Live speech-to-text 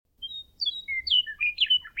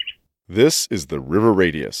This is the River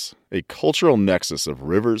Radius, a cultural nexus of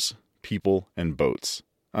rivers, people, and boats.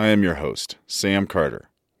 I am your host, Sam Carter.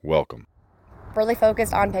 Welcome. Really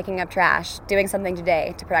focused on picking up trash, doing something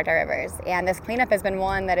today to protect our rivers. And this cleanup has been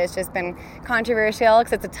one that has just been controversial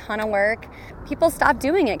because it's a ton of work. People stopped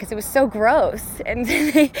doing it because it was so gross and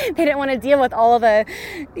they didn't want to deal with all of the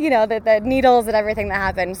needles and everything that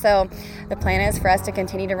happened. So the plan is for us to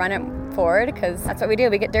continue to run it forward because that's what we do.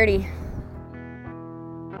 We get dirty.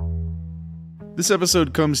 This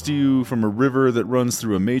episode comes to you from a river that runs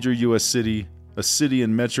through a major U.S. city, a city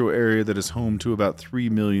and metro area that is home to about 3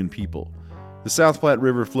 million people. The South Platte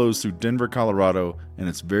River flows through Denver, Colorado, and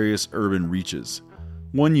its various urban reaches.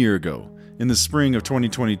 1 year ago, in the spring of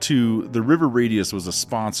 2022, the River Radius was a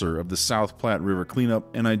sponsor of the South Platte River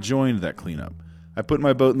cleanup, and I joined that cleanup. I put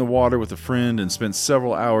my boat in the water with a friend and spent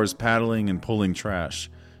several hours paddling and pulling trash.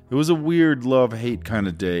 It was a weird love-hate kind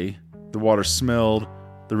of day. The water smelled,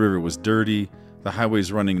 the river was dirty, the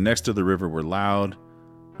highways running next to the river were loud.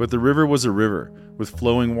 But the river was a river, with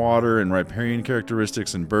flowing water and riparian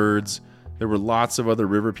characteristics and birds. There were lots of other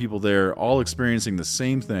river people there, all experiencing the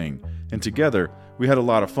same thing, and together we had a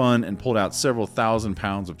lot of fun and pulled out several thousand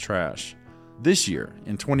pounds of trash. This year,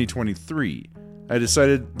 in 2023, I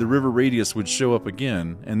decided the River Radius would show up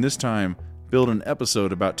again, and this time build an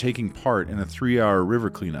episode about taking part in a 3-hour river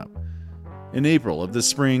cleanup. In April of this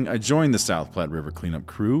spring, I joined the South Platte River cleanup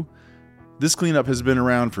crew. This cleanup has been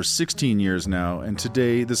around for 16 years now, and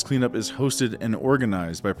today this cleanup is hosted and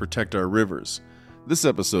organized by Protect Our Rivers. This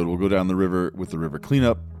episode will go down the river with the river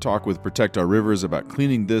cleanup, talk with Protect Our Rivers about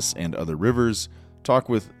cleaning this and other rivers, talk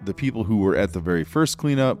with the people who were at the very first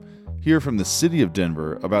cleanup, hear from the city of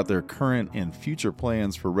Denver about their current and future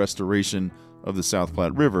plans for restoration of the South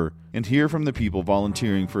Platte River, and hear from the people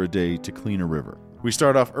volunteering for a day to clean a river. We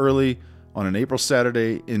start off early on an April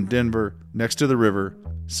Saturday in Denver, next to the river.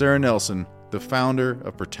 Sarah Nelson, the founder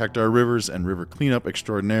of Protect Our Rivers and River Cleanup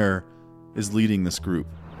Extraordinaire, is leading this group.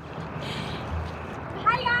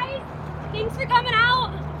 Hi guys, thanks for coming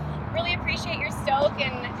out. Really appreciate your stoke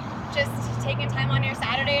and just taking time on your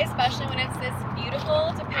Saturday, especially when it's this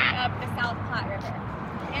beautiful, to pick up the South Platte River.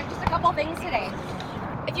 And just a couple things today.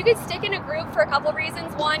 If you could stick in a group for a couple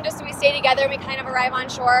reasons. One, just so we stay together and we kind of arrive on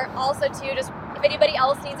shore. Also, two, just if anybody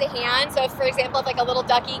else needs a hand. So if, for example, if like a little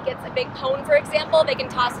ducky gets a big cone, for example, they can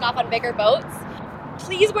toss it off on bigger boats.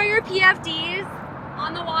 Please wear your PFDs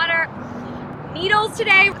on the water. Needles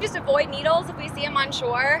today, just avoid needles if we see them on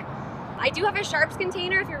shore. I do have a sharps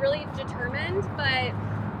container if you're really determined, but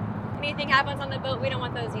anything happens on the boat, we don't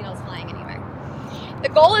want those needles flying anywhere. The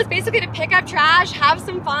goal is basically to pick up trash, have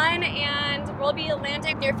some fun, and we'll be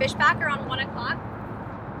landing near Fishback around 1 o'clock.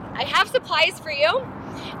 I have supplies for you.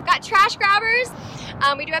 We've got trash grabbers.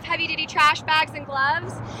 We do have heavy-duty trash bags and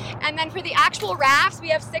gloves. And then for the actual rafts, we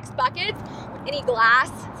have 6 buckets. Any glass,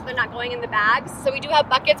 so they're not going in the bags. So we do have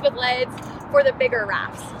buckets with lids for the bigger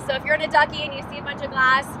rafts. So if you're in a ducky and you see a bunch of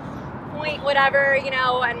glass, point whatever,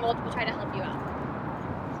 and we'll try to help you out.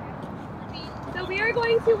 So we are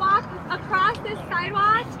going to walk across this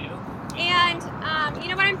sidewalk, and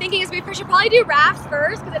what I'm thinking is we should probably do rafts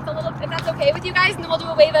first, because if that's okay with you guys, and then we'll do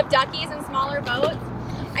a wave of duckies and smaller boats.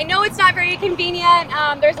 I know it's not very convenient.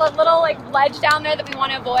 There's a little ledge down there that we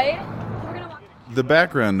want to avoid. So we're gonna walk. The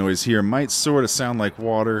background noise here might sort of sound like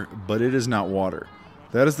water, but it is not water.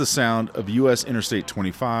 That is the sound of U.S. Interstate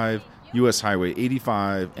 25, U.S. Highway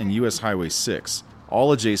 85, and U.S. Highway 6,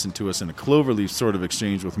 all adjacent to us in a cloverleaf sort of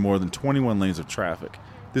exchange with more than 21 lanes of traffic.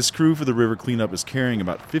 This crew for the river cleanup is carrying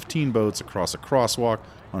about 15 boats across a crosswalk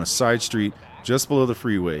on a side street just below the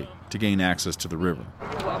freeway to gain access to the river.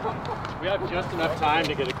 We have just enough time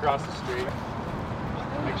to get across the street.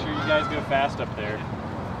 Make sure you guys go fast up there.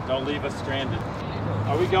 Don't leave us stranded.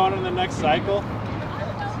 Are we going on the next cycle?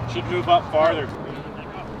 Should move up farther.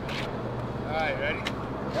 All right, ready?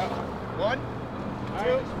 Yep. 1, 2,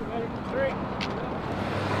 3.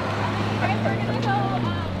 Alright, we're gonna go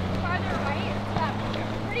farther right.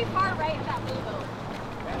 Pretty far right of that blue boat.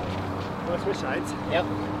 Want to switch sides? Yep.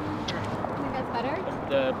 Think that's better?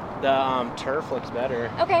 The turf looks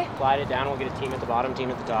better. Okay. Slide it down, we'll get a team at the bottom,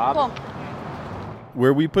 team at the top. Cool.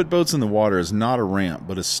 Where we put boats in the water is not a ramp,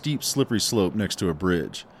 but a steep, slippery slope next to a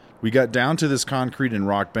bridge. We got down to this concrete and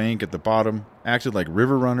rock bank at the bottom, acted like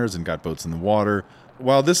river runners and got boats in the water.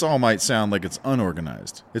 While this all might sound like it's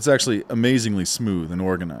unorganized, it's actually amazingly smooth and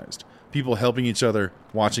organized. People helping each other,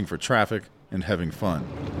 watching for traffic, and having fun.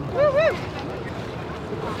 Woo-hoo.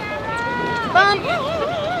 Bump.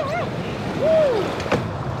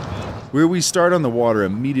 Where we start on the water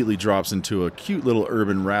immediately drops into a cute little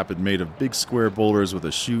urban rapid made of big square boulders with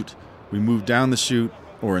a chute. We move down the chute,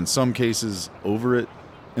 or in some cases, over it.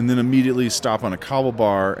 and then immediately stop on a cobble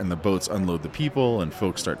bar and the boats unload the people and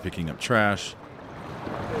folks start picking up trash.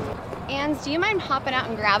 Anz, do you mind hopping out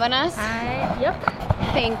and grabbing us? Yep.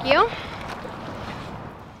 Thank you.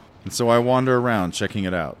 And so I wander around checking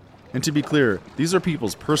it out. And to be clear, these are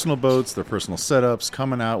people's personal boats, their personal setups,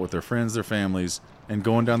 coming out with their friends, their families, and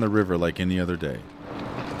going down the river like any other day.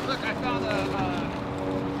 Look, I found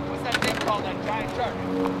what's that thing called, that giant shark?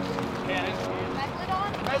 Cannon.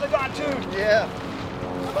 Megalodon tooth. Yeah.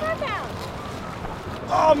 Look what I found.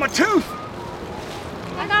 Oh, my tooth.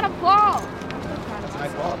 I got a ball.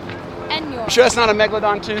 And yours. You sure that's not a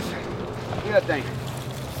megalodon tooth? Look at that thing.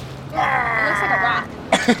 It looks like a rock.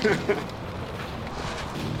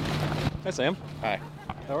 Hi, Sam. Hi.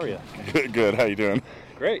 How are you? Good. How you doing?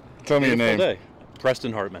 Great. Tell me your Beautiful name. Day.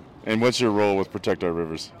 Preston Hartman. And what's your role with Protect Our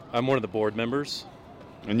Rivers? I'm one of the board members.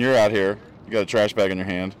 And you're out here. You got a trash bag in your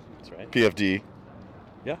hand. That's right. PFD.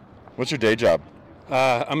 Yeah. What's your day job?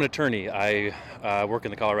 I'm an attorney. I work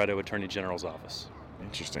in the Colorado Attorney General's office.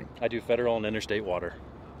 Interesting. I do federal and interstate water.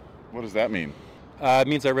 What does that mean? It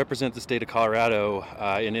means I represent the state of Colorado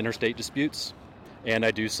in interstate disputes, and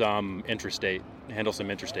I do some handle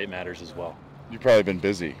some interstate matters as well. You've probably been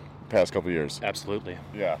busy the past couple of years. Absolutely.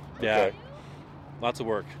 Yeah. Yeah. Okay. Lots of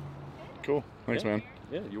work. Cool. Thanks, Yeah. man.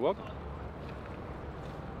 Yeah, you're welcome.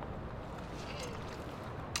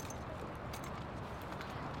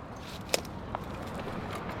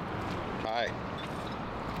 Hi.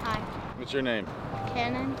 Hi. What's your name?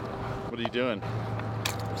 Cannon. What are you doing?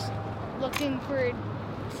 Looking for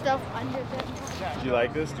stuff under the... Do you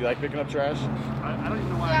like this? Do you like picking up trash? I don't even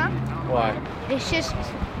know why. Yeah. Why? It's just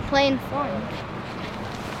plain fun.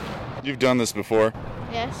 You've done this before.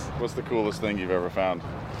 Yes. What's the coolest thing you've ever found?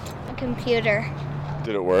 A computer.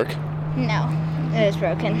 Did it work? No. It is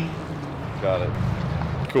broken. Got it.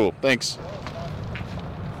 Cool. Thanks.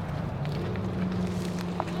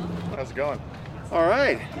 How's it going? All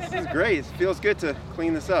right, this is great. It feels good to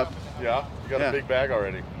clean this up. Yeah. You got Yeah. a big bag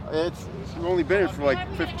already. We've only been here for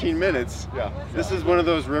like 15 minutes. Yeah. This is one of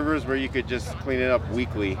those rivers where you could just clean it up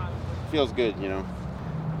weekly. Feels good, you know.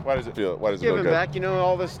 Why does it feel? Why does it feel Giving good? back, you know,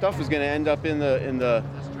 all this stuff is going to end up in the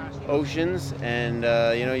oceans, and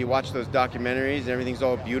you know, you watch those documentaries, and everything's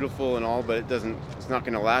all beautiful and all, but it's not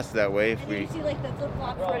going to last that way if And we. then you see like the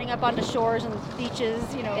flip-flops running up onto shores and beaches,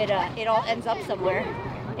 you know, it all ends up somewhere.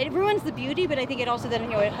 It ruins the beauty, but I think it also then, you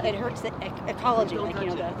know, it hurts the ecology, like, you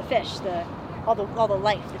know, the fish, all the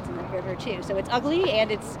life that's in the river too. So it's ugly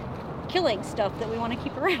and it's killing stuff that we want to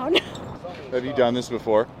keep around. Have you done this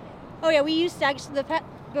before? Oh yeah, we used to actually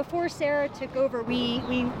before Sarah took over, we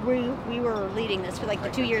were leading this for like the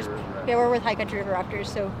 2 years. Yeah, we're with High Country River Rafters,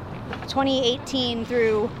 so 2018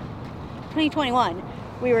 through 2021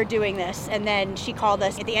 we were doing this, and then she called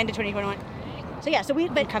us at the end of 2021. So yeah, so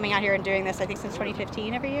we've been coming out here and doing this I think since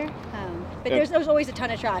 2015 every year. But there's always a ton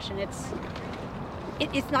of trash, and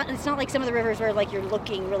it's not like some of the rivers where like you're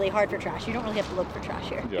looking really hard for trash. You don't really have to look for trash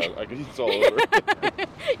here. Yeah, I guess it's all over.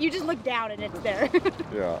 You just look down and it's there.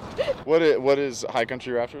 Yeah. What is High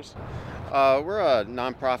Country Rafters? We're a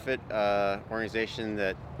nonprofit organization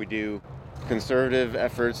that we do conservative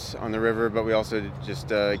efforts on the river, but we also just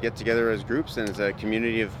get together as groups and as a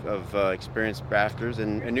community of experienced rafters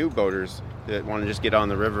and new boaters that want to just get on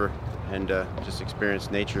the river and just experience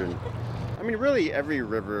nature. And I mean, really, every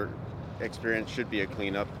river experience should be a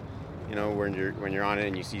cleanup. You know, when you're on it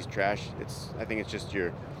and you see trash, I think it's just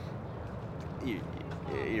your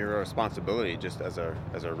responsibility just as a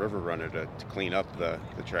river runner to clean up the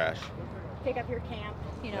trash. Pick up your camp,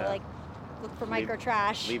 you know, Yeah. like look for micro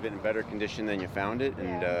trash. Leave it in better condition than you found it,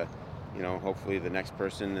 and you know, hopefully the next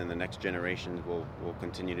person and the next generations will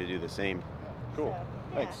continue to do the same. Cool.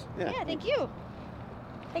 So, Thanks. Yeah. Yeah, thank you.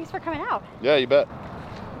 Thanks for coming out. Yeah, you bet.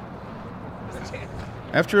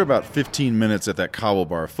 After about 15 minutes at that cobble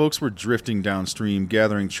bar, folks were drifting downstream,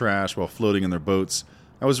 gathering trash while floating in their boats.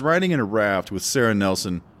 I was riding in a raft with Sarah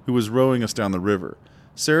Nelson, who was rowing us down the river.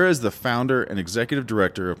 Sarah is the founder and executive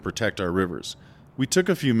director of Protect Our Rivers. We took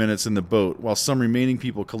a few minutes in the boat while some remaining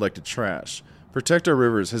people collected trash. Protect Our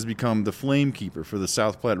Rivers has become the flame keeper for the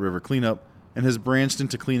South Platte River cleanup and has branched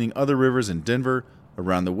into cleaning other rivers in Denver,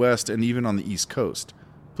 around the West, and even on the East Coast.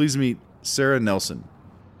 Please meet Sarah Nelson.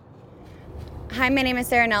 Hi, my name is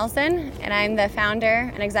Sarah Nelson, and I'm the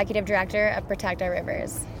founder and executive director of Protect Our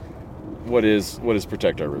Rivers. What is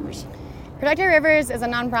Protect Our Rivers? Protect Our Rivers is a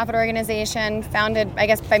nonprofit organization founded, I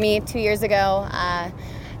guess, by me 2 years ago.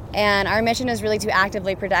 And our mission is really to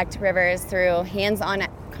actively protect rivers through hands-on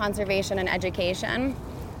conservation and education.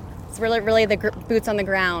 It's really the boots on the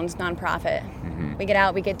ground nonprofit. Mm-hmm. We get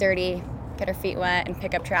out, we get dirty, get our feet wet, and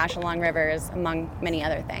pick up trash along rivers, among many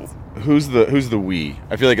other things. Who's the we?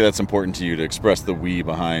 I feel like that's important to you to express the we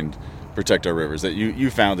behind Protect Our Rivers. That you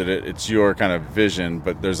founded it. It's your kind of vision,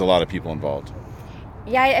 but there's a lot of people involved.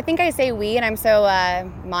 Yeah, I think I say we, and I'm so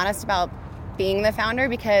modest about being the founder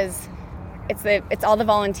because it's all the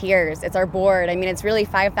volunteers. It's our board. I mean, it's really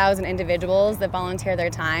 5,000 individuals that volunteer their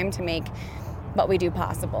time to make what we do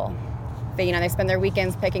possible. They spend their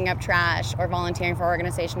weekends picking up trash or volunteering for our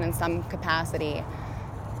organization in some capacity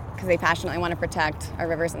because they passionately want to protect our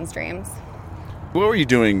rivers and streams. What were you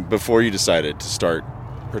doing before you decided to start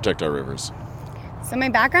Protect Our Rivers? So my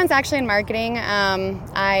background's actually in marketing.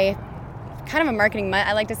 I kind of a marketing mutt,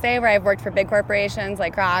 I like to say, where I've worked for big corporations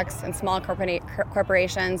like Crocs and small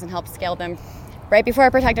corporations and helped scale them. Right before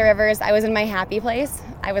Protect Our Rivers, I was in my happy place.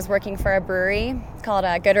 I was working for a brewery called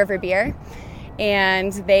Good River Beer.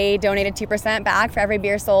 And they donated 2% back for every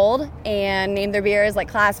beer sold and named their beers like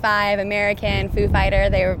Class 5, American, Foo Fighter.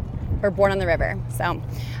 They were born on the river. So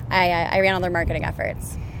I ran all their marketing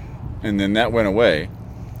efforts. And then that went away.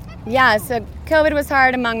 Yeah, so COVID was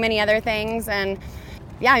hard among many other things. And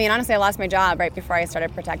yeah, I mean, honestly, I lost my job right before I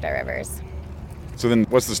started Protect Our Rivers. So then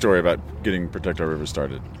what's the story about getting Protect Our Rivers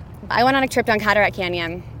started? I went on a trip down Cataract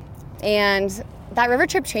Canyon, and that river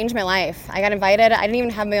trip changed my life. I got invited. I didn't even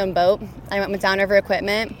have my own boat. I went with downriver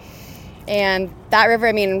equipment. And that river,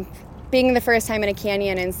 I mean, being the first time in a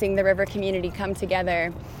canyon and seeing the river community come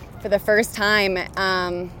together for the first time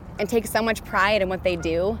and take so much pride in what they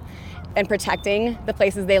do and protecting the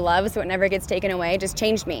places they love so it never gets taken away just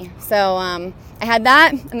changed me. So I had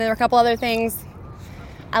that, and there were a couple other things.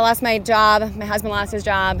 I lost my job, my husband lost his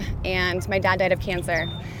job, and my dad died of cancer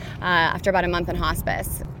after about a month in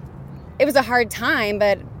hospice. It was a hard time,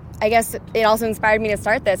 but I guess it also inspired me to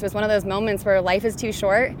start this. It was one of those moments where life is too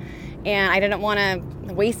short and I didn't want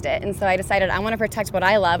to waste it. And so I decided I want to protect what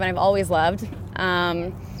I love and I've always loved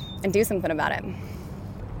and do something about it.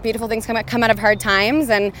 Beautiful things come out of hard times,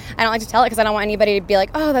 and I don't like to tell it because I don't want anybody to be like,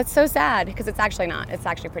 oh, that's so sad, because it's actually not. It's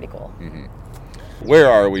actually pretty cool. Mm-hmm. Where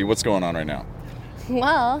are we? What's going on right now?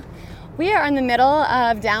 Well, we are in the middle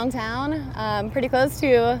of downtown, pretty close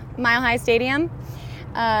to Mile High Stadium.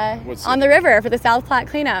 On the river for the South Platte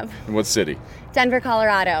cleanup. In what city? Denver,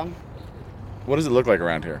 Colorado. What does it look like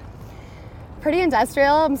around here? Pretty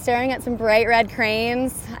industrial. I'm staring at some bright red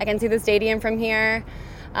cranes. I can see the stadium from here.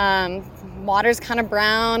 Water's kind of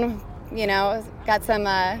brown, got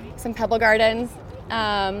some pebble gardens.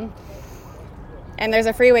 And there's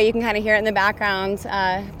a freeway, you can kind of hear it in the background,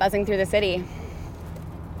 buzzing through the city.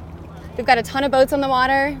 We've got a ton of boats on the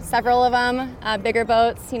water, several of them, bigger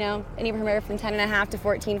boats, anywhere from 10.5 to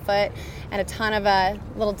 14 foot, and a ton of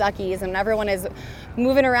little duckies, and everyone is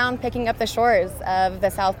moving around picking up the shores of the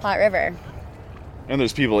South Platte River. And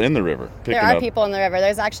there's people in the river picking There are up. people in the river.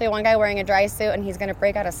 There's actually one guy wearing a dry suit, and he's going to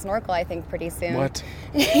break out a snorkel, I think, pretty soon. What?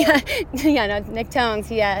 No, Nick Tones,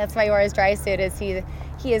 that's why he wore his dry suit, is he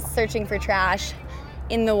is searching for trash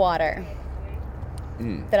in the water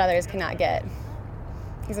that others cannot get.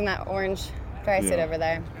 He's in that orange dry suit over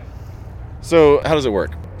there. So how does it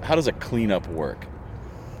work? How does a cleanup work?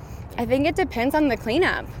 I think it depends on the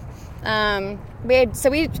cleanup.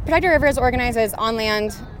 Protect Our Rivers organizes on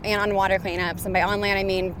land and on water cleanups. And by on land, I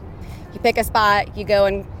mean you pick a spot, you go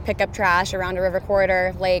and pick up trash around a river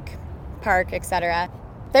corridor, lake, park, etc.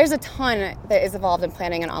 There's a ton that is involved in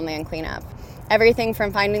planning an on-land cleanup. Everything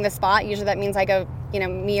from finding the spot, usually that means I go,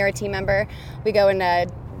 me or a team member, we go and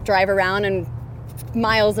drive around and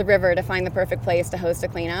miles of river to find the perfect place to host a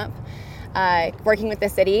cleanup. Working with the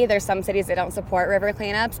city, there's some cities that don't support river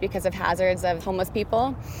cleanups because of hazards of homeless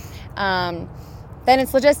people. Then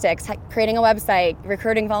it's logistics, creating a website,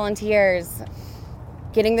 recruiting volunteers,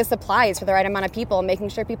 getting the supplies for the right amount of people, making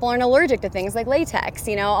sure people aren't allergic to things like latex,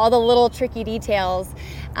 all the little tricky details,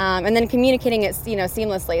 and then communicating it,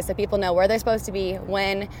 seamlessly so people know where they're supposed to be,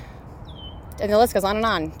 when, and the list goes on and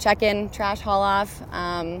on. Check-in, trash haul-off.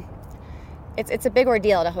 It's a big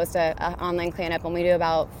ordeal to host an online cleanup, and we do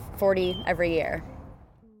about 40 every year.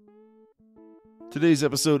 Today's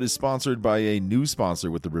episode is sponsored by a new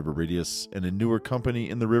sponsor with the River Radius and a newer company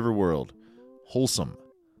in the river world, Wholesome.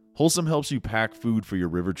 Wholesome helps you pack food for your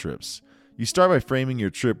river trips. You start by framing your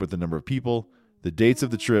trip with the number of people, the dates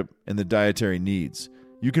of the trip, and the dietary needs.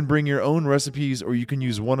 You can bring your own recipes, or you can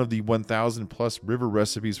use one of the 1,000 plus river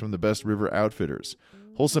recipes from the best river outfitters.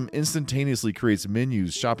 Wholesome instantaneously creates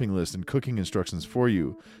menus, shopping lists, and cooking instructions for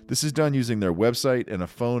you. This is done using their website and a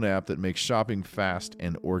phone app that makes shopping fast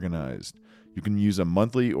and organized. You can use a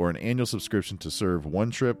monthly or an annual subscription to serve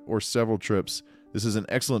one trip or several trips. This is an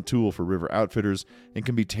excellent tool for river outfitters and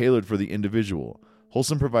can be tailored for the individual.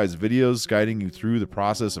 Wholesome provides videos guiding you through the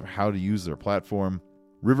process of how to use their platform.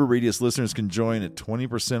 River Radius listeners can join at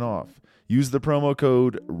 20% off. Use the promo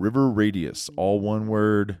code RIVERRADIUS, all one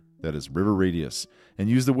word, that is River Radius, and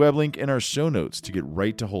use the web link in our show notes to get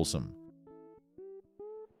right to Wholesome.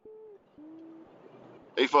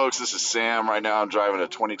 Hey folks, this is Sam. Right now I'm driving a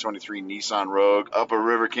 2023 Nissan Rogue up a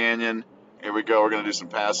river canyon. Here we go, we're going to do some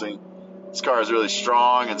passing. This car is really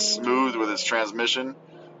strong and smooth with its transmission.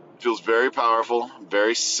 Feels very powerful,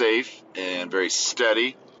 very safe, and very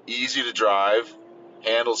steady. Easy to drive,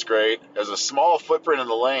 handles great, has a small footprint in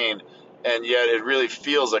the lane, and yet it really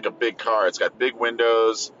feels like a big car. It's got big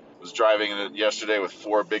windows. I was driving it yesterday with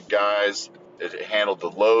 4 big guys. It handled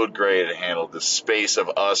the load great. It handled the space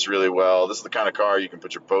of us really well. This is the kind of car you can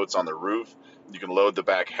put your boats on the roof. You can load the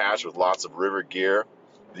back hatch with lots of river gear.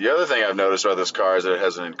 The other thing I've noticed about this car is that it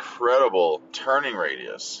has an incredible turning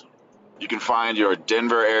radius. You can find your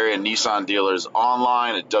Denver area Nissan dealers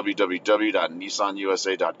online at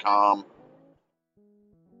www.nissanusa.com.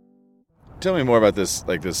 Tell me more about this.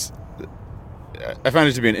 I find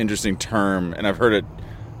it to be an interesting term, and I've heard it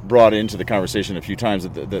brought into the conversation a few times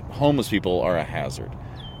that homeless people are a hazard.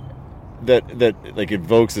 That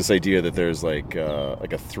evokes this idea that there's like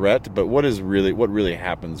a threat. But what really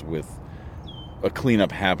happens with a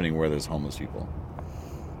cleanup happening where there's homeless people?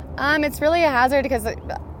 It's really a hazard because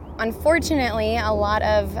unfortunately, a lot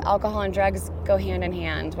of alcohol and drugs go hand in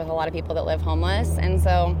hand with a lot of people that live homeless. And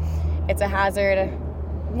so it's a hazard.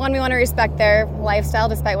 One, we want to respect their lifestyle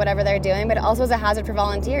despite whatever they're doing, but it also is a hazard for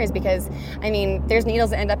volunteers because, there's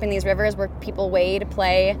needles that end up in these rivers where people wade,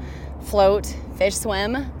 play, float, fish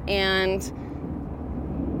swim, and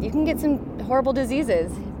you can get some horrible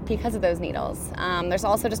diseases because of those needles. There's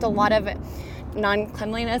also just a lot of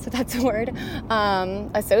non-cleanliness, if that's a word,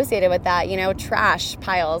 associated with that. Trash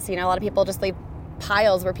piles. A lot of people just leave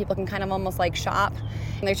piles where people can kind of almost like shop.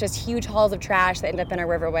 And there's just huge hauls of trash that end up in a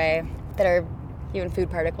riverway that are even food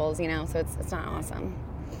particles, so it's not awesome.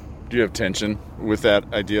 Do you have tension with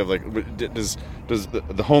that idea of does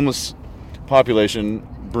the homeless population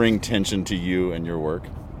bring tension to you and your work?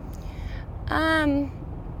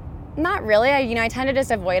 Not really. I tend to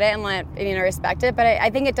just avoid it and respect it, but I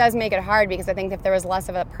think it does make it hard because I think if there was less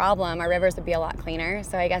of a problem, our rivers would be a lot cleaner.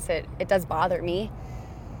 So I guess it does bother me.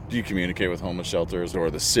 Do you communicate with homeless shelters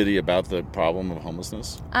or the city about the problem of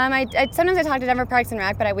homelessness? Sometimes I talk to Denver Parks and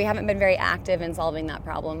Rec, but we haven't been very active in solving that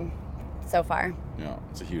problem so far. Yeah,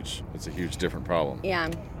 it's a huge different problem. Yeah,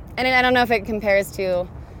 and I don't know if it compares to.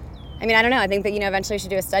 I don't know. I think that eventually we should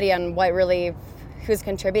do a study on who's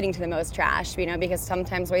contributing to the most trash. Because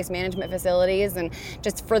sometimes waste management facilities and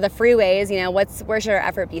just for the freeways, where should our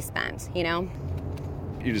effort be spent?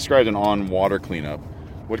 You described an on-water cleanup.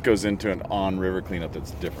 What goes into an on-river cleanup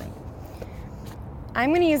that's different?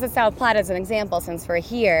 I'm going to use the South Platte as an example since we're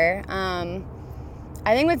here. I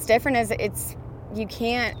think what's different is you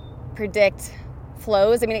can't predict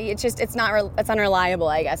flows. It's unreliable,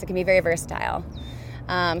 I guess. It can be very versatile.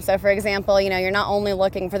 So for example, you're not only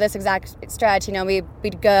looking for this exact stretch,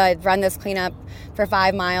 we'd go run this cleanup for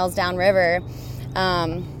 5 miles downriver.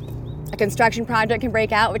 A construction project can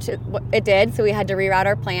break out, which it did, so we had to reroute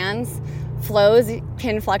our plans. Flows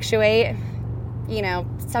can fluctuate,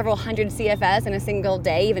 several hundred CFS in a single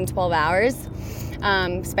day, even 12 hours.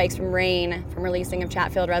 Spikes from rain, from releasing of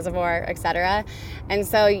Chatfield Reservoir, etc. And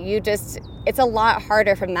so it's a lot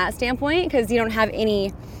harder from that standpoint because you don't have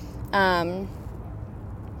any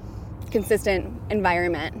consistent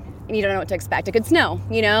environment and you don't know what to expect. It could snow,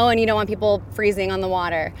 and you don't want people freezing on the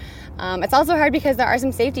water. It's also hard because there are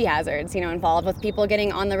some safety hazards, involved with people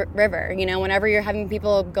getting on the river. Whenever you're having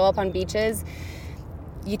people go up on beaches,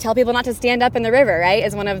 you tell people not to stand up in the river, right?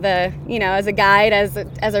 As one of the, as a guide, as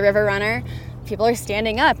a river runner, people are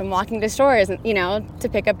standing up and walking to shores, to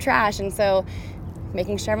pick up trash. And so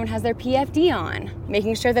making sure everyone has their PFD on,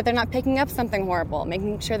 making sure that they're not picking up something horrible,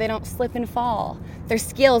 making sure they don't slip and fall. Their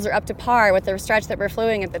skills are up to par with the stretch that we're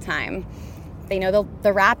flowing at the time. They know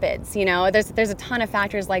the rapids, there's a ton of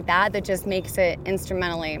factors like that just makes it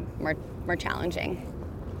instrumentally more challenging.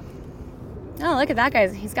 Oh, look at that guy.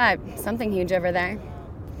 He's got something huge over there.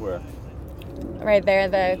 Where? Right there,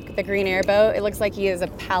 the green airboat. It looks like he has a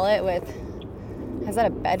pallet is that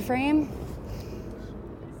a bed frame?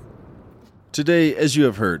 Today, as you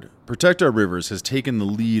have heard, Protect Our Rivers has taken the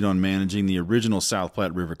lead on managing the original South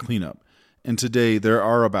Platte River cleanup, and today there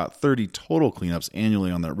are about 30 total cleanups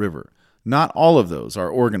annually on that river. Not all of those are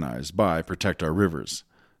organized by Protect Our Rivers.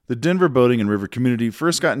 The Denver boating and river community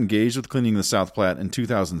first got engaged with cleaning the South Platte in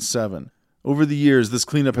 2007. Over the years, this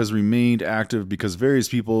cleanup has remained active because various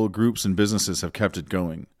people, groups, and businesses have kept it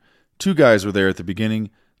going. 2 guys were there at the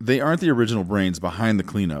beginning, They aren't the original brains behind the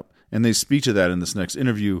cleanup, and they speak to that in this next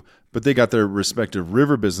interview, but they got their respective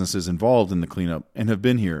river businesses involved in the cleanup and have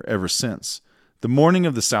been here ever since. The morning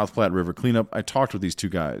of the South Platte River cleanup, I talked with these two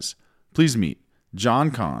guys. Please meet John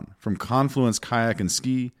Kahn from Confluence Kayak and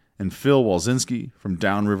Ski and Phil Walzinski from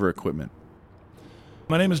Downriver Equipment.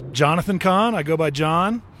 My name is Jonathan Kahn. I go by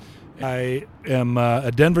John. I am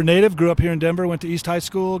a Denver native, grew up here in Denver, went to East High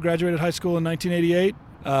School, graduated high school in 1988,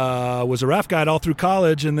 was a raft guide all through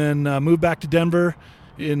college, and then moved back to Denver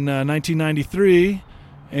in 1993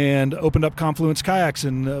 and opened up Confluence Kayaks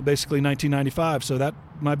in basically 1995. So that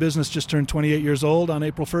my business just turned 28 years old on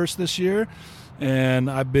April 1st this year, and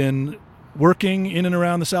I've been working in and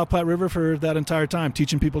around the South Platte River for that entire time,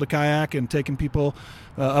 teaching people to kayak and taking people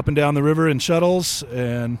up and down the river in shuttles,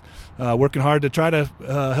 and working hard to try to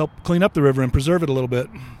help clean up the river and preserve it a little bit.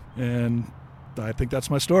 And I think that's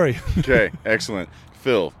my story. Okay, excellent.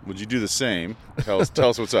 Phil, would you do the same? Tell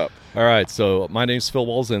us what's up. All right, so my name's Phil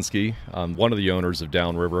Walzinski. I'm one of the owners of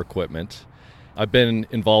Downriver Equipment. I've been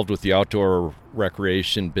involved with the outdoor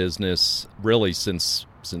recreation business really since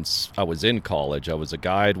I was in college. I was a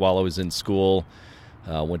guide while I was in school.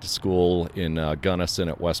 Went to school in Gunnison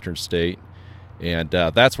at Western State, and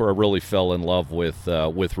that's where I really fell in love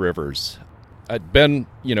with rivers. I'd been,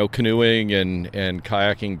 canoeing and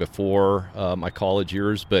kayaking before my college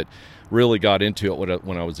years, but really got into it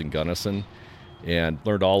when I was in Gunnison and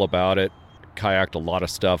learned all about it. Kayaked a lot of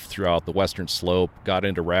stuff throughout the Western Slope. Got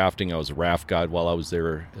into rafting. I was a raft guide while I was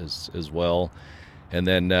there as well, and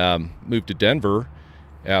then moved to Denver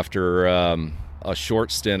after a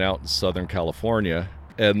short stint out in Southern California.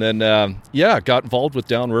 And then, got involved with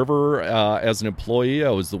Downriver as an employee. I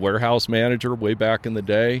was the warehouse manager way back in the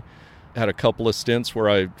day. Had a couple of stints where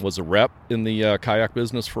I was a rep in the kayak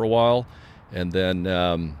business for a while. And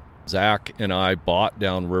then Zach and I bought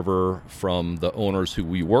Downriver from the owners who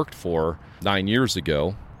we worked for 9 years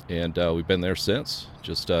ago. And we've been there since,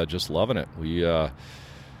 just loving it. We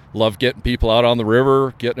love getting people out on the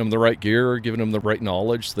river, getting them the right gear, giving them the right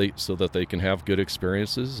knowledge so that they can have good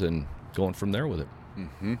experiences and going from there with it.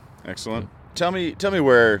 Mm-hmm. Excellent. Tell me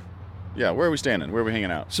where are we standing? Where are we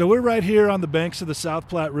hanging out? So we're right here on the banks of the South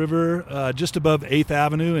Platte River, just above 8th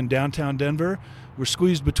Avenue in downtown Denver. We're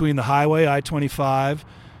squeezed between the highway, I-25,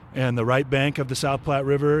 and the right bank of the South Platte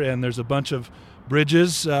River, and there's a bunch of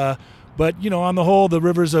bridges. But, on the whole, the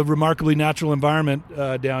river's a remarkably natural environment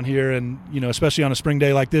down here. And, especially on a spring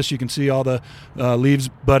day like this, you can see all the leaves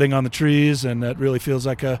budding on the trees, and that really feels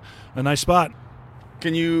like a nice spot.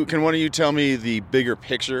 Can one of you tell me the bigger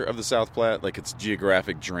picture of the South Platte, like its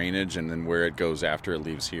geographic drainage and then where it goes after it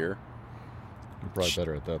leaves here? You're probably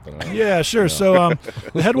better at that than I am. Yeah, sure. So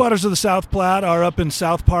the headwaters of the South Platte are up in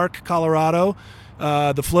South Park, Colorado.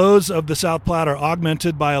 The flows of the South Platte are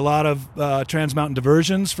augmented by a lot of trans-mountain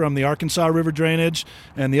diversions from the Arkansas River drainage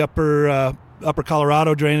and the upper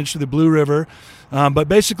Colorado drainage to the Blue River. But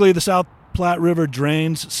basically, the South Platte River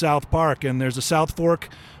drains South Park, and there's a South Fork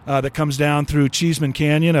that comes down through Cheeseman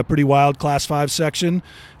Canyon, a pretty wild Class 5 section,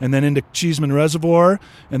 and then into Cheeseman Reservoir,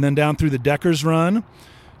 and then down through the Deckers Run.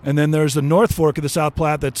 And then there's the North Fork of the South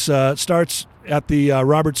Platte that starts at the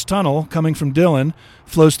Roberts Tunnel coming from Dillon,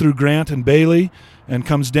 flows through Grant and Bailey, and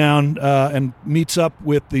comes down and meets up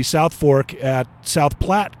with the South Fork at South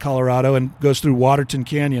Platte, Colorado, and goes through Waterton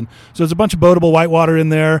Canyon. So there's a bunch of boatable whitewater in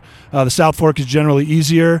there. The South Fork is generally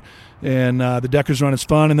easier, and the Deckers Run is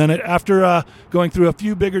fun. And then after going through a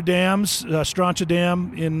few bigger dams, Strontia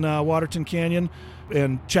Dam in Waterton Canyon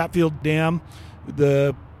and Chatfield Dam,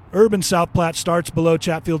 the urban South Platte starts below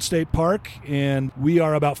Chatfield State Park, and we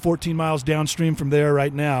are about 14 miles downstream from there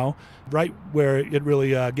right now, right where it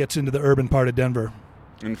really gets into the urban part of Denver.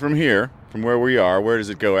 And from here, from where we are, where does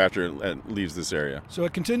it go after it leaves this area? So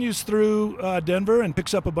it continues through Denver and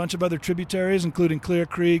picks up a bunch of other tributaries, including Clear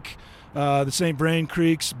Creek, the St. Vrain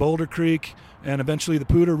Creeks, Boulder Creek, and eventually the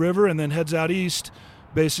Poudre River, and then heads out east,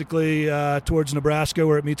 basically towards Nebraska,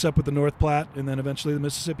 where it meets up with the North Platte, and then eventually the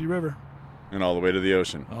Mississippi River. And all the way to the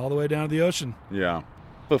ocean. All the way down to the ocean. Yeah.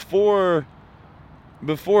 Before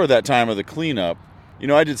that time of the cleanup,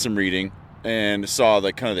 I did some reading and saw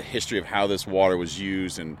the kind of the history of how this water was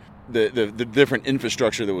used and the different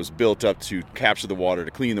infrastructure that was built up to capture the water,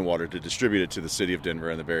 to clean the water, to distribute it to the city of Denver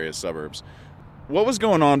and the various suburbs. What was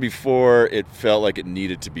going on before it felt like it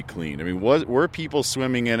needed to be cleaned? I mean, were people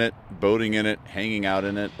swimming in it, boating in it, hanging out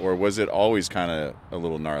in it, or was it always kind of a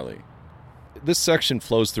little gnarly? This section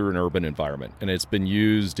flows through an urban environment, and it's been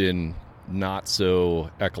used in not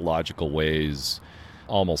so ecological ways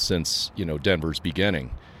almost since, Denver's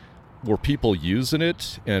beginning. Were people using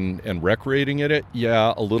it and recreating in it?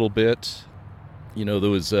 Yeah, a little bit. You know,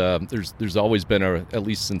 there's always been at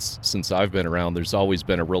least since I've been around, there's always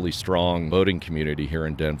been a really strong boating community here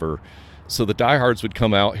in Denver. So the diehards would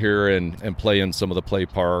come out here and play in some of the play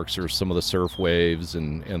parks or some of the surf waves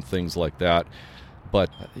and things like that. But,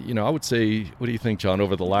 you know, I would say, what do you think, John?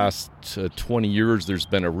 Over the last 20 years, there's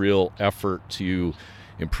been a real effort to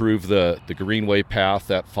improve the greenway path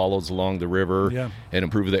that follows along the river and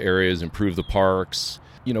improve the areas, improve the parks.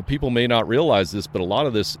 You know, people may not realize this, but a lot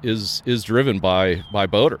of this is driven by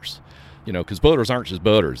boaters. You know, because boaters aren't just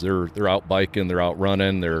boaters. They're out biking, they're out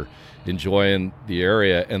running, they're enjoying the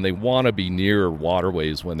area, and they want to be near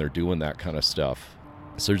waterways when they're doing that kind of stuff.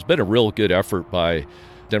 So there's been a real good effort by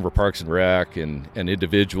Denver Parks and Rec and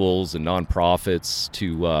individuals and nonprofits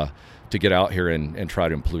to get out here and try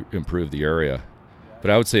to improve the area. But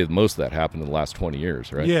I would say most of that happened in the last 20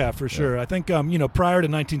 years, right? Yeah, for sure. I think, prior to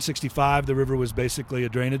 1965, the river was basically a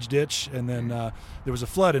drainage ditch. And then there was a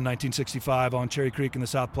flood in 1965 on Cherry Creek in the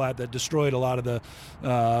South Platte that destroyed a lot of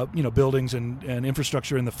the, buildings and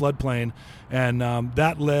infrastructure in the floodplain. And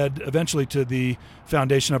that led eventually to the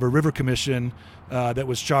foundation of a river commission that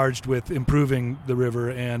was charged with improving the river.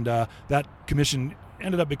 And that commission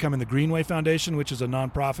ended up becoming the Greenway Foundation, which is a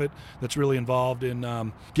nonprofit that's really involved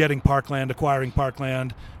in getting parkland, acquiring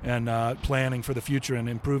parkland, and planning for the future and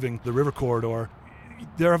improving the river corridor.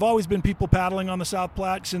 There have always been people paddling on the South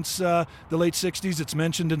Platte since the late 60s. It's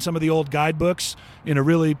mentioned in some of the old guidebooks in a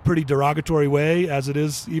really pretty derogatory way, as it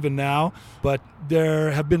is even now. But there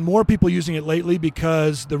have been more people using it lately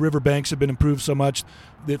because the river banks have been improved so much.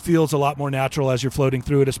 It feels a lot more natural as you're floating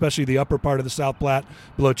through it, especially the upper part of the South Platte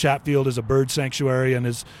below Chatfield is a bird sanctuary and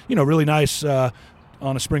is, really nice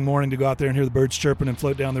on a spring morning to go out there and hear the birds chirping and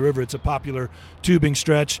float down the river. It's a popular tubing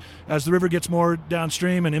stretch. As the river gets more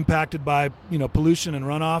downstream and impacted by, pollution and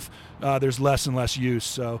runoff, there's less and less use.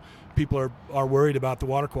 So people are worried about the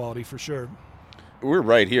water quality for sure. We're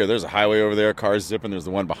right here. There's a highway over there, cars zipping. There's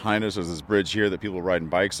the one behind us. There's this bridge here that people are riding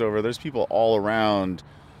bikes over. There's people all around.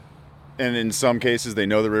 And in some cases, they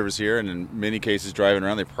know the river's here. And in many cases, driving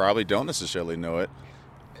around, they probably don't necessarily know it.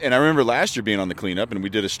 And I remember last year being on the cleanup, and we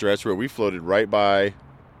did a stretch where we floated right by,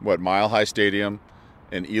 Mile High Stadium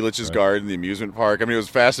and Elitch's Garden, the amusement park. I mean, it was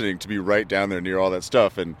fascinating to be right down there near all that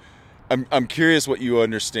stuff. And I'm curious what you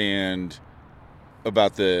understand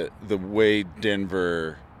about the way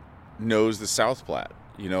Denver knows the South Platte.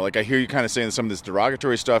 I hear you kind of saying some of this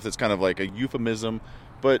derogatory stuff that's kind of like a euphemism,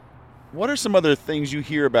 but what are some other things you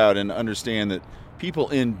hear about and understand that people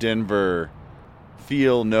in Denver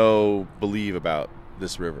feel, know, believe about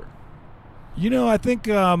this river? I think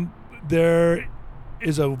there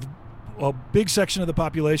is a big section of the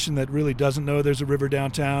population that really doesn't know there's a river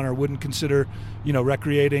downtown or wouldn't consider,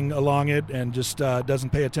 recreating along it and just doesn't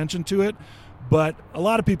pay attention to it. But a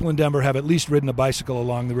lot of people in Denver have at least ridden a bicycle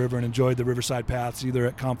along the river and enjoyed the riverside paths, either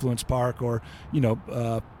at Confluence Park or,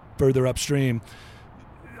 further upstream.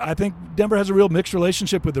 I think Denver has a real mixed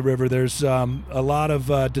relationship with the river. There's a lot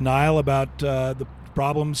of denial about the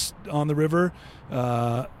problems on the river.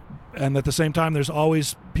 And at the same time, there's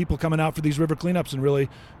always people coming out for these river cleanups and really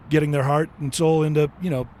getting their heart and soul into,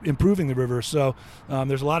 improving the river. So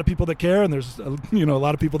there's a lot of people that care, and there's, a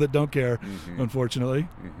lot of people that don't care, unfortunately.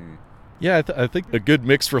 Mm-hmm. Yeah, I think a good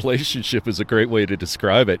mixed relationship is a great way to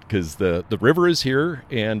describe it, because the river is here,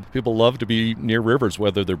 and people love to be near rivers,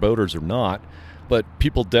 whether they're boaters or not. But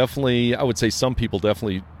people definitely, I would say some people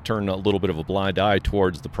definitely turn a little bit of a blind eye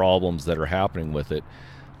towards the problems that are happening with it.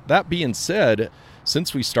 That being said,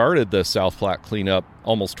 since we started the South Platte cleanup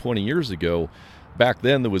almost 20 years ago, back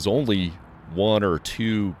then there was only one or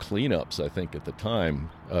two cleanups, I think, at the time.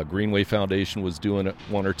 Greenway Foundation was doing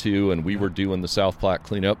one or two, and we were doing the South Platte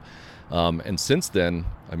cleanup. And since then,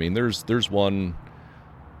 I mean, there's one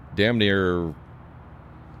damn near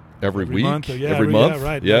every week, month. Every month. Yeah,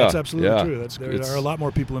 right. Yeah, that's absolutely true. There are a lot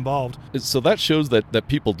more people involved. So that shows that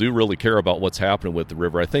people do really care about what's happening with the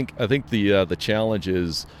river. I think the challenge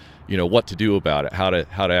is, what to do about it, how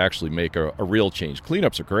to actually make a real change.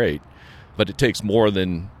 Cleanups are great, but it takes more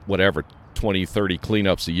than 20, 30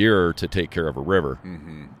 cleanups a year to take care of a river.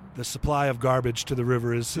 Mm-hmm. The supply of garbage to the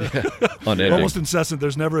river is almost incessant.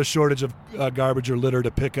 There's never a shortage of garbage or litter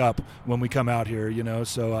to pick up when we come out here,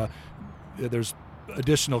 So there's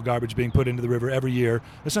additional garbage being put into the river every year,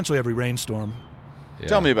 essentially every rainstorm. Yeah.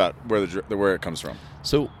 Tell me about where it comes from.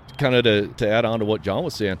 So kind of to add on to what John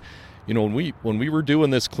was saying, when we were doing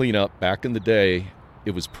this cleanup back in the day,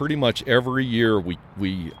 it was pretty much every year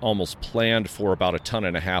we almost planned for about 1.5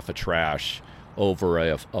 tons of trash over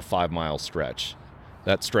a 5-mile stretch.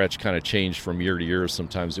 That stretch kind of changed from year to year.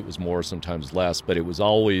 Sometimes it was more, sometimes less, but it was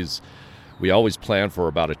always we always planned for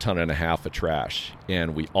about 1.5 tons of trash,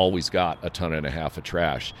 and we always got 1.5 tons of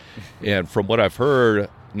trash. And from what I've heard,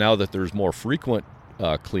 now that there's more frequent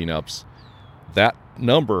cleanups, that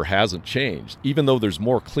number hasn't changed. Even though there's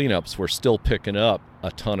more cleanups, we're still picking up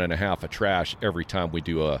 1.5 tons of trash every time we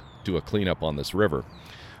do a cleanup on this river,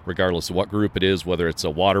 regardless of what group it is, whether it's a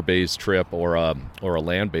water-based trip or a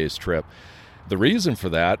land-based trip. The reason for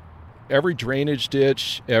that, every drainage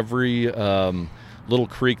ditch, every little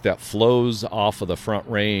creek that flows off of the Front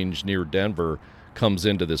Range near Denver comes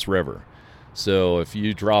into this river. So if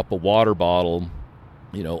you drop a water bottle,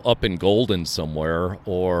 up in Golden somewhere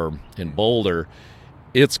or in Boulder,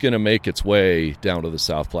 it's going to make its way down to the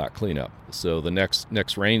South Platte cleanup. So the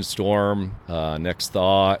next rainstorm, next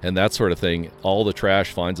thaw, and that sort of thing, all the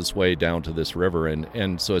trash finds its way down to this river,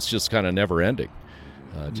 and so it's just kind of never ending.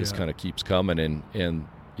 Just kind of keeps coming, and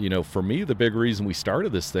for me, the big reason we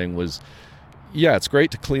started this thing was, it's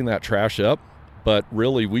great to clean that trash up, but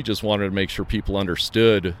really we just wanted to make sure people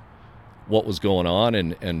understood what was going on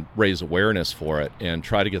and raise awareness for it, and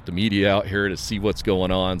try to get the media out here to see what's going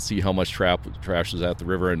on, see how much trash is at the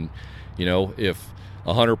river. And if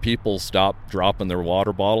 100 people stop dropping their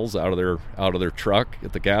water bottles out of their truck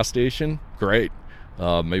at the gas station, great.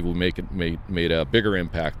 Maybe we made a bigger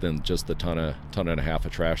impact than just the 1.5 tons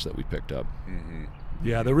of trash that we picked up. Mm-hmm.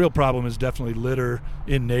 Yeah, the real problem is definitely litter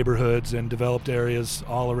in neighborhoods and developed areas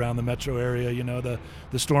all around the metro area. The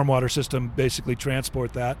stormwater system basically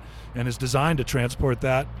transport that, and is designed to transport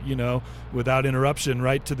that, without interruption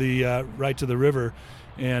right to the river.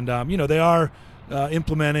 And they are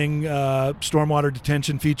implementing stormwater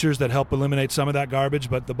detention features that help eliminate some of that garbage.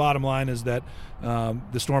 But the bottom line is that the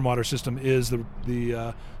stormwater system is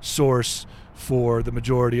the source for the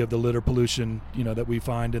majority of the litter pollution, that we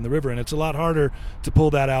find in the river. And it's a lot harder to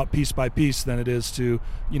pull that out piece by piece than it is to,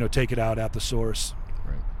 take it out at the source.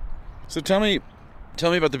 Right. So tell me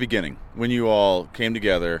about the beginning, when you all came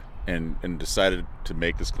together and decided to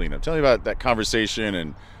make this cleanup. Tell me about that conversation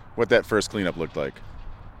and what that first cleanup looked like.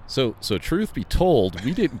 So truth be told,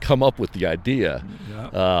 we didn't come up with the idea.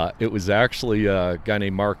 Yeah. It was actually a guy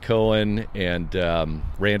named Mark Cohen and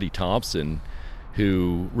Randy Thompson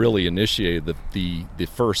who really initiated the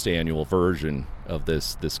first annual version of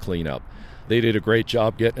this cleanup. They did a great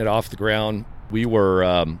job getting it off the ground. We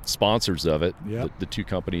were sponsors of it. Yep. The two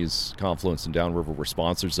companies, Confluence and Downriver, were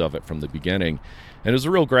sponsors of it from the beginning. And it was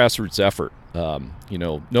a real grassroots effort.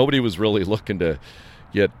 Nobody was really looking to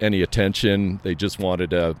get any attention. They just wanted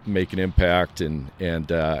to make an impact and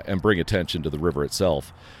bring attention to the river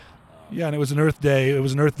itself. Yeah, and it was an Earth Day. It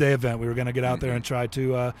was an Earth Day event. We were going to get out there and try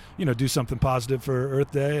to, do something positive for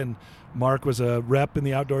Earth Day. And Mark was a rep in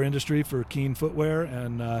the outdoor industry for Keen Footwear,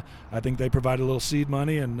 and I think they provided a little seed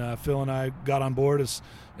money. And Phil and I got on board as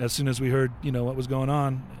soon as we heard, what was going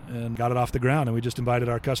on, and got it off the ground. And we just invited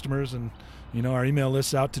our customers and, our email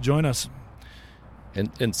lists out to join us.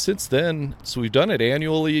 And since then, so we've done it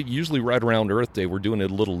annually, usually right around Earth Day. We're doing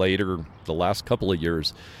it a little later the last couple of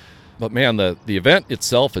years. But man, the event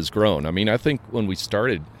itself has grown. I mean, I think when we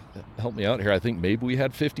started, help me out here, I think maybe we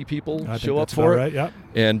had 50 people show up for it. Right, yeah.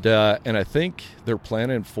 And I think they're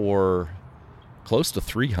planning for close to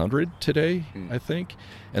 300 today, I think.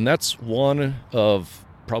 And that's one of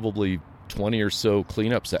probably 20 or so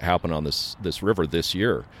cleanups that happen on this river this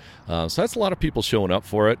year. So that's a lot of people showing up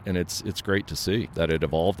for it, and it's great to see that it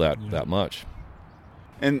evolved that much.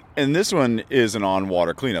 And this one is an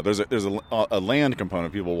on-water cleanup. There's a land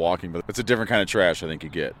component, people walking, but it's a different kind of trash I think you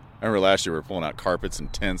get. I remember last year we were pulling out carpets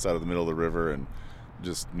and tents out of the middle of the river and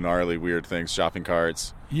just gnarly, weird things, shopping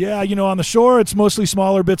carts. Yeah, on the shore it's mostly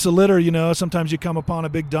smaller bits of litter. Sometimes you come upon a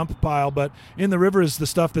big dump pile, but in the river is the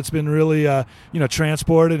stuff that's been really,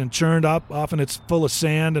 transported and churned up. Often it's full of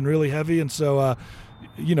sand and really heavy, and so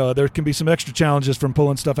there can be some extra challenges from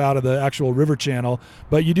pulling stuff out of the actual river channel.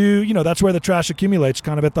 But you do, that's where the trash accumulates,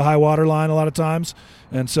 kind of at the high water line a lot of times.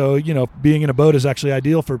 And so, being in a boat is actually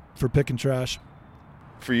ideal for picking trash.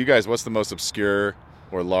 For you guys, what's the most obscure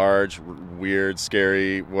or large, weird,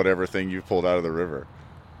 scary, whatever thing you've pulled out of the river?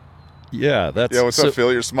 Yeah, that's... Yeah, what's up,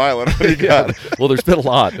 Phil? You're smiling. What do you got? Well, there's been a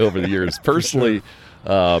lot over the years. Personally,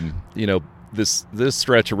 this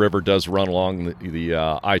stretch of river does run along the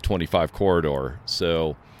I-25 corridor,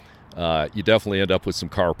 so you definitely end up with some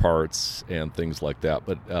car parts and things like that.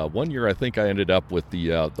 But one year, I think I ended up with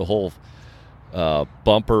the whole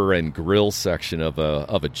bumper and grill section of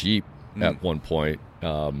a Jeep at one point,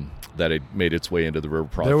 that had made its way into the river.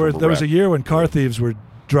 There was a year when car thieves were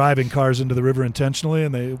driving cars into the river intentionally,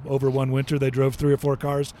 and over one winter they drove 3 or 4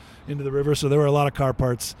 cars into the river. So there were a lot of car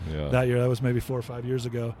parts that year. That was maybe 4 or 5 years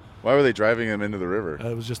ago. Why were they driving them into the river?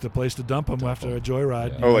 It was just a place to dump them after a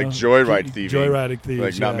joyride. Like joyride thieving. Joyriding thieves.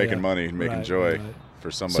 Like not making money and making joy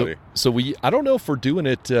for somebody. So I don't know if we're doing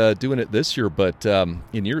it this year, but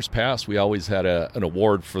in years past we always had an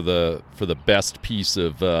award for the best piece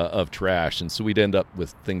of trash, and so we'd end up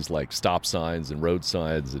with things like stop signs and road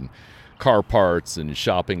signs and car parts and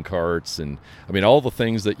shopping carts, and I mean all the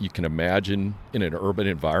things that you can imagine in an urban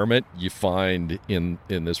environment you find in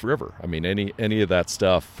this river. I mean any of that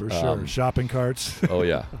stuff for sure. Shopping carts. Oh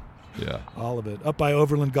yeah. All of it. Up by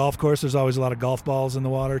Overland Golf Course, there's always a lot of golf balls in the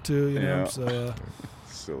water too. You know, so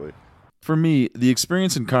silly. For me, the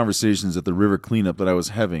experience and conversations at the river cleanup that I was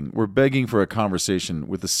having were begging for a conversation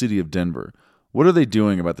with the city of Denver. What are they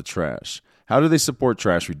doing about the trash? How do they support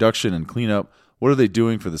trash reduction and cleanup? What are they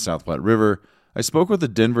doing for the South Platte River? I spoke with the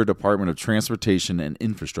Denver Department of Transportation and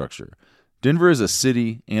Infrastructure. Denver is a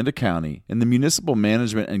city and a county, and the municipal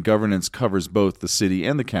management and governance covers both the city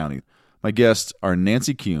and the county. My guests are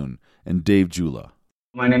Nancy Kuhn and Dave Jula.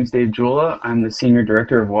 My name is Dave Jula. I'm the Senior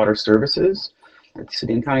Director of Water Services at the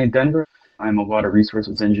City and County of Denver. I'm a Water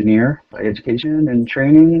Resources Engineer by education and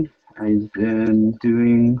training. I've been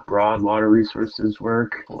doing broad water resources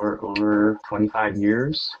work for over 25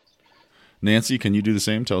 years. Nancy, can you do the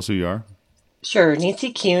same? Tell us who you are. Sure.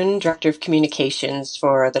 Nancy Kuhn, Director of Communications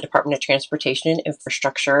for the Department of Transportation and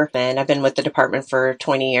Infrastructure. And I've been with the department for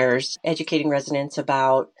 20 years, educating residents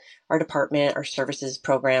about our department, our services,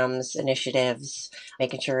 programs, initiatives,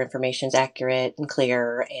 making sure information's accurate and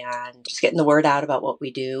clear, and just getting the word out about what we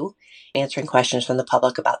do, answering questions from the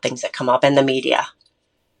public about things that come up, and the media.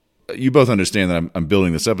 You both understand that I'm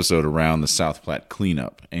building this episode around the South Platte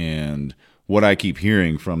cleanup, and what I keep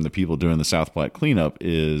hearing from the people doing the South Platte cleanup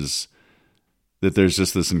is that there's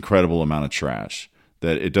just this incredible amount of trash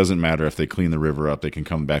that it doesn't matter if they clean the river up, they can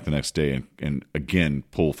come back the next day and again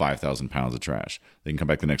pull 5,000 pounds of trash. They can come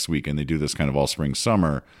back the next week, and they do this kind of all spring,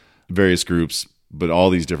 summer, various groups, but all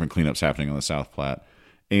these different cleanups happening on the South Platte,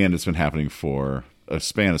 and it's been happening for a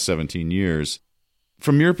span of 17 years.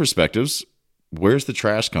 From your perspectives, where's the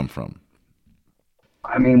trash come from?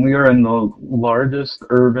 I mean, we are in the largest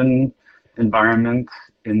urban environment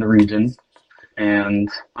in the region, and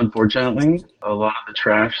unfortunately, a lot of the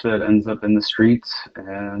trash that ends up in the streets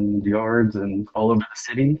and yards and all over the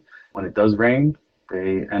city, when it does rain,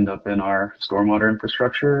 they end up in our stormwater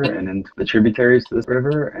infrastructure and in the tributaries to this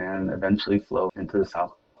river and eventually flow into the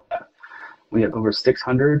South Platte. We have over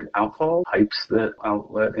 600 outfall pipes that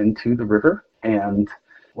outlet into the river, and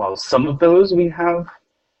while some of those we have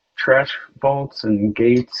trash vaults and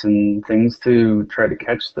gates and things to try to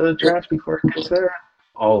catch the trash before it gets there,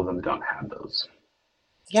 all of them don't have those.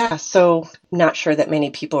 Yeah, so not sure that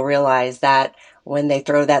many people realize that when they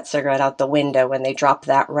throw that cigarette out the window, when they drop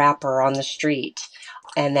that wrapper on the street,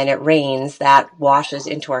 and then it rains, that washes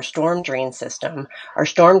into our storm drain system. Our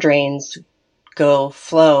storm drains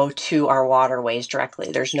flow to our waterways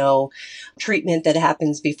directly. There's no treatment that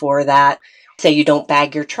happens before that. Say you don't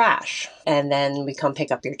bag your trash, and then we come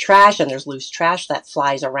pick up your trash, and there's loose trash that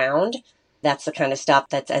flies around. That's the kind of stuff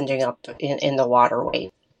that's ending up in the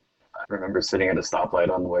waterway. I remember sitting at a stoplight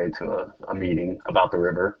on the way to a meeting about the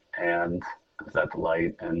river, and I was at the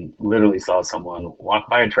light and literally saw someone walk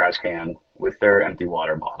by a trash can with their empty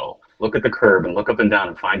water bottle, look at the curb and look up and down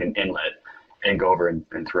and find an inlet and go over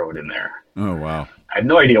and throw it in there. Oh, wow. I have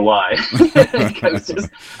no idea why. I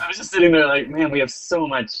was just sitting there like, man, we have so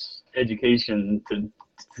much education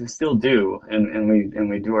to still do, and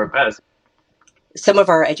we do our best. Some of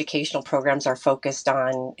our educational programs are focused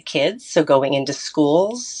on kids, so going into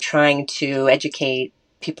schools, trying to educate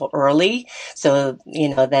people early, so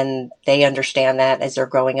then they understand that as they're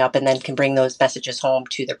growing up, and then can bring those messages home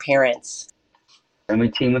to their parents. And we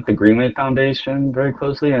team with the Greenway Foundation very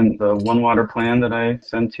closely, and the One Water plan that I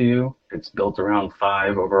sent to you, it's built around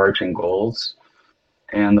 5 overarching goals.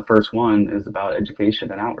 And the first one is about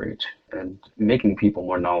education and outreach and making people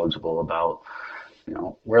more knowledgeable about,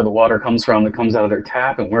 where the water comes from that comes out of their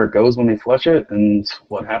tap and where it goes when they flush it, and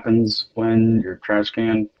what happens when your trash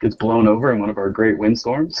can gets blown over in one of our great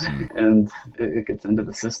windstorms and it gets into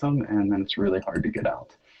the system, and then it's really hard to get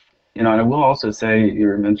out. And I will also say, you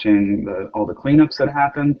were mentioning all the cleanups that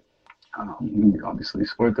happen. We obviously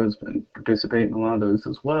support those and participate in a lot of those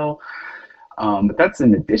as well. But that's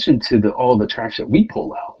in addition to all the trash that we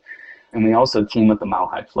pull out. And we also team with the Mile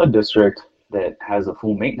High Flood District that has a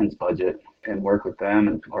full maintenance budget, and work with them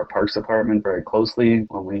and our Parks Department very closely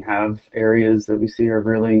when we have areas that we see are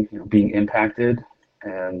really being impacted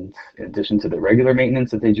And in addition to the regular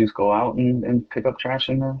maintenance that they just go out and pick up trash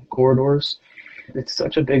in the corridors, it's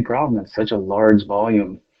such a big problem. It's such a large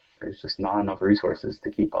volume. There's just not enough resources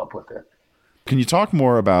to keep up with it. Can you talk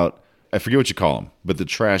more about, I forget what you call them, but the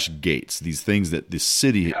trash gates, these things that the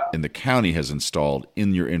city and the county has installed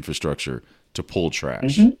in your infrastructure to pull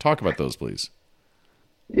trash? Talk about those, please.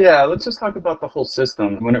 Yeah, let's just talk about the whole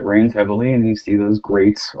system. When it rains heavily and you see those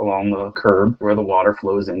grates along the curb where the water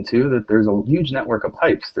flows into, that there's a huge network of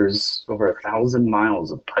pipes. There's over 1,000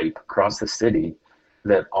 miles of pipe across the city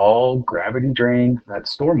that all gravity drain that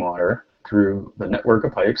stormwater through the network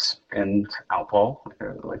of pipes and outfall,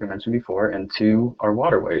 like I mentioned before, into our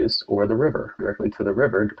waterways or the river, directly to the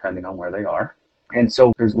river, depending on where they are. And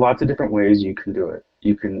so there's lots of different ways you can do it.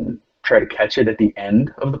 You can try to catch it at the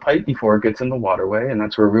end of the pipe before it gets in the waterway, and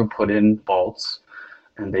that's where we'll put in vaults,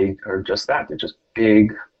 and they are just that. They're just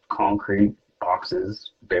big concrete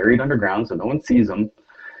boxes buried underground so no one sees them,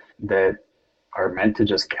 that are meant to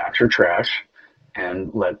just capture trash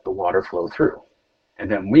and let the water flow through. And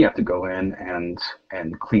then we have to go in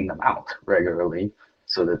and clean them out regularly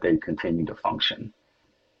so that they continue to function.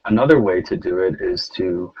 Another way to do it is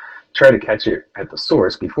to try to catch it at the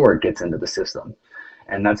source before it gets into the system.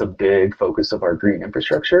 And that's a big focus of our green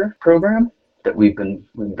infrastructure program that we've been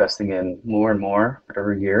investing in more and more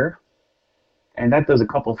every year. And that does a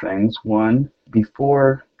couple things. One,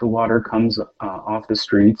 before the water comes off the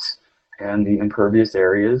streets and the impervious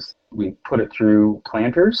areas, we put it through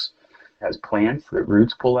planters. It has plants that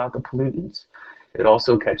roots pull out the pollutants. It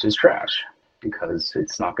also catches trash because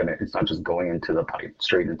it's not just going into the pipe,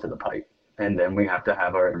 straight into the pipe. And then we have to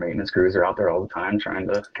have our maintenance crews are out there all the time trying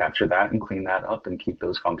to capture that and clean that up and keep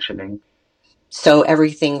those functioning. So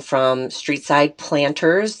everything from street side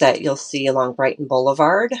planters that you'll see along Brighton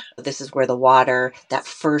Boulevard. This is where the water, that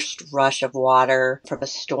first rush of water from a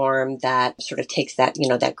storm that sort of takes that,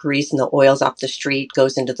 that grease and the oils off the street,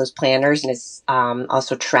 goes into those planters, and it's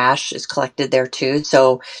also trash is collected there too.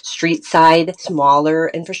 So street side, smaller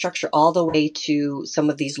infrastructure, all the way to some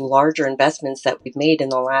of these larger investments that we've made in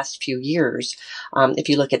the last few years. If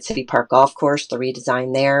you look at City Park Golf Course, the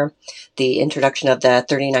redesign there, the introduction of the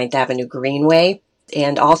 39th Avenue Greenway,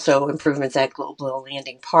 and also improvements at Global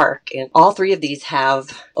Landing Park. And all three of these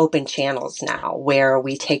have open channels now where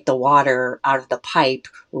we take the water out of the pipe,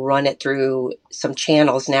 run it through some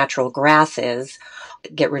channels, natural grasses,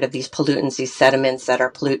 get rid of these pollutants, these sediments that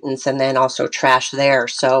are pollutants, and then also trash there.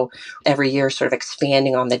 So every year sort of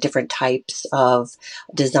expanding on the different types of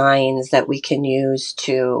designs that we can use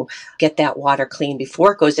to get that water clean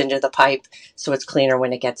before it goes into the pipe so it's cleaner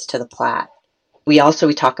when it gets to the Platte. We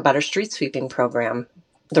talk about our street sweeping program.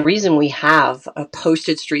 The reason we have a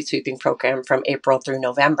posted street sweeping program from April through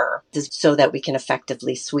November is so that we can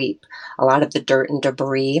effectively sweep. A lot of the dirt and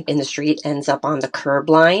debris in the street ends up on the curb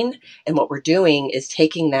line. And what we're doing is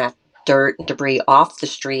taking that dirt and debris off the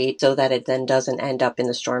street so that it then doesn't end up in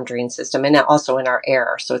the storm drain system and also in our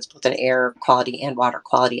air. So it's both an air quality and water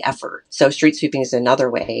quality effort. So street sweeping is another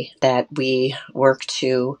way that we work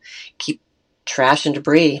to keep trash and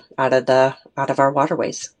debris out of our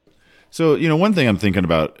waterways. So, one thing I'm thinking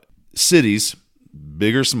about, cities,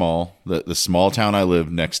 big or small, the small town I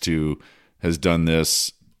live next to has done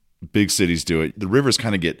this. Big cities do it. The rivers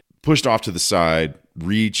kind of get pushed off to the side,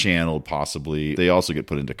 rechanneled possibly. They also get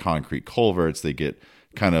put into concrete culverts. They get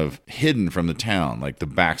kind of hidden from the town, like the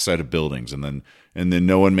backside of buildings, and then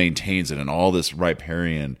no one maintains it, and all this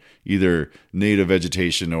riparian, either native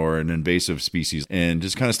vegetation or an invasive species, and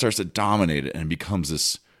just kind of starts to dominate it and becomes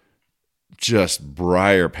this just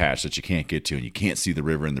briar patch that you can't get to, and you can't see the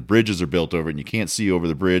river, and the bridges are built over it, and you can't see over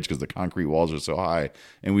the bridge because the concrete walls are so high,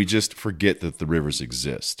 and we just forget that the rivers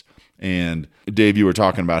exist. And Dave, you were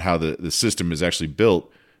talking about how the system is actually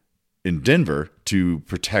built in Denver to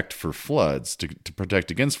protect for floods, to protect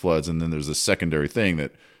against floods, and then there's a secondary thing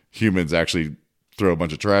that humans actually throw a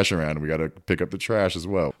bunch of trash around, and we got to pick up the trash as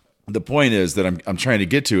well. The point is that I'm trying to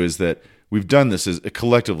get to is that we've done this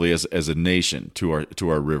collectively as a nation to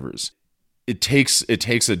our rivers. It takes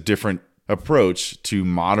a different approach to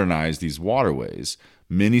modernize these waterways.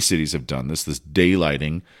 Many cities have done this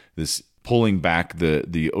daylighting, this pulling back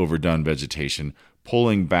the overdone vegetation,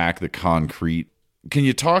 pulling back the concrete. Can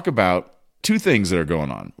you talk about two things that are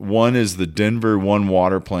going on? One is the Denver One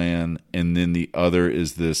Water Plan, and then the other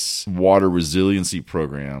is this water resiliency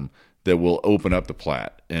program that will open up the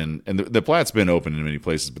Platte. And the Platte's been open in many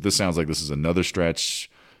places, but this sounds like this is another stretch.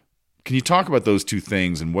 Can you talk about those two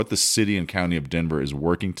things and what the city and county of Denver is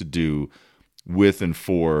working to do with and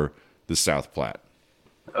for the South Platte?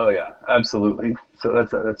 Oh yeah, absolutely. So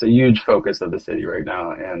that's a huge focus of the city right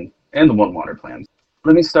now, and the One Water Plan.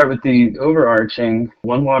 Let me start with the overarching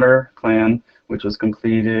One Water plan, which was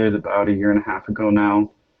completed about a year and a half ago now.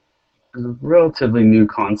 It's a relatively new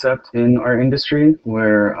concept in our industry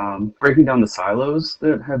where breaking down the silos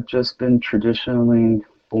that have just been traditionally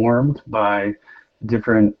formed by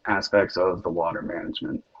different aspects of the water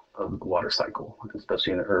management of the water cycle,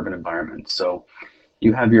 especially in the urban environment. So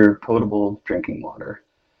you have your potable drinking water,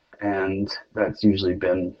 and that's usually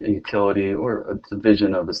been a utility or a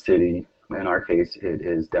division of a city. In our case, it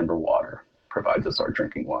is Denver Water, provides us our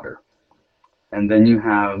drinking water. And then you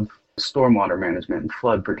have stormwater management and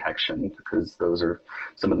flood protection, because those are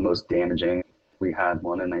some of the most damaging. We had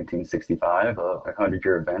one in 1965, a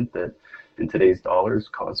 100-year event that in today's dollars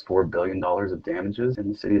caused $4 billion of damages in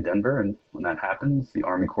the city of Denver. And when that happens, the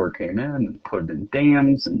Army Corps came in and put in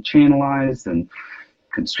dams and channelized and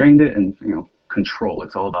constrained it and, control.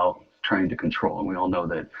 It's all about trying to control. And we all know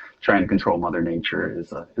that trying to control Mother Nature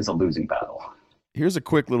is a losing battle. Here's a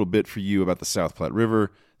quick little bit for you about the South Platte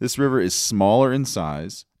River. This river is smaller in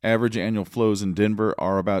size. Average annual flows in Denver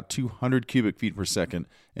are about 200 cubic feet per second,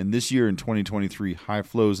 and this year in 2023, high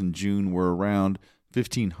flows in June were around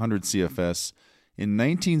 1,500 CFS. In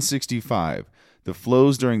 1965, the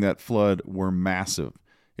flows during that flood were massive.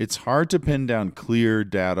 It's hard to pin down clear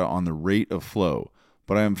data on the rate of flow,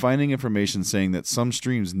 but I am finding information saying that some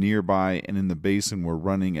streams nearby and in the basin were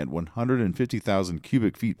running at 150,000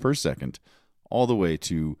 cubic feet per second, all the way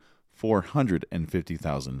to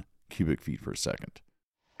 450,000 cubic feet per second.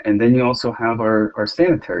 And then you also have our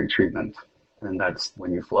sanitary treatment. And that's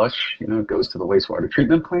when you flush, it goes to the wastewater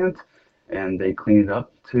treatment plant and they clean it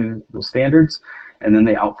up to those standards, and then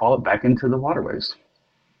they outfall it back into the waterways.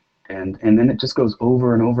 And then it just goes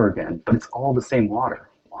over and over again, but it's all the same water.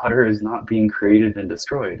 Water is not being created and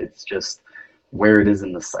destroyed. It's just where it is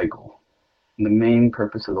in the cycle. And the main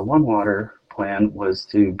purpose of the One Water plan was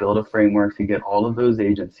to build a framework to get all of those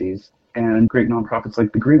agencies and great nonprofits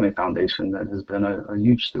like the Greenway Foundation, that has been a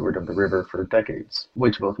huge steward of the river for decades,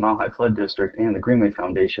 which both Mile High Flood District and the Greenway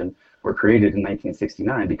Foundation were created in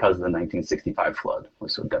 1969 because of the 1965 flood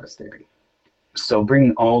was so devastating. So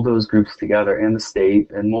bringing all those groups together, and the state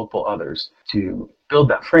and multiple others, to build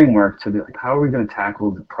that framework to be like, how are we going to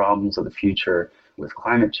tackle the problems of the future with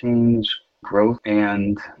climate change, growth,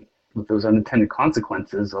 and with those unintended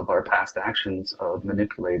consequences of our past actions of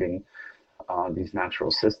manipulating these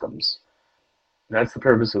natural systems. That's the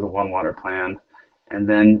purpose of the One Water plan. And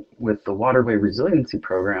then with the Waterway Resiliency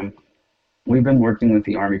Program, we've been working with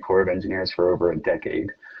the Army Corps of Engineers for over a decade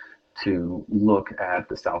to look at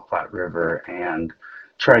the South Platte River and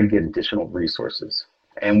try to get additional resources.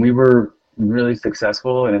 And we were really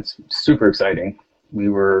successful, and it's super exciting. We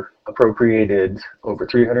were appropriated over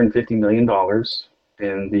 $350 million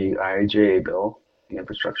in the IIJA bill, the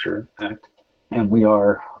Infrastructure Act, and we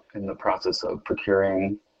are in the process of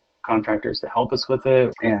procuring contractors to help us with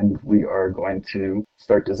it, and we are going to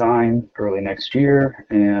start design early next year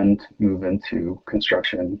and move into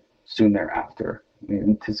construction soon thereafter. We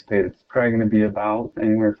anticipate it's probably going to be about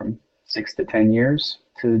anywhere from 6 to 10 years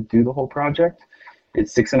to do the whole project.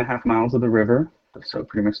 It's 6.5 miles of the river, so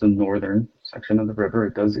pretty much the northern section of the river.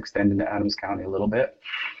 It does extend into Adams County a little bit,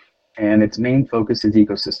 and its main focus is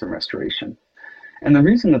ecosystem restoration. And the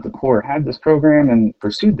reason that the Corps had this program and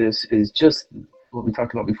pursued this is just what we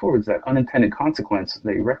talked about before, was that unintended consequence.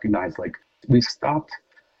 They recognized, like, we stopped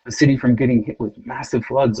the city from getting hit with massive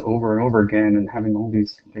floods over and over again and having all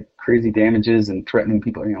these crazy damages and threatening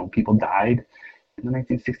people. People died in the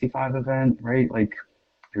 1965 event, right? Like,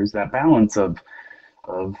 there's that balance of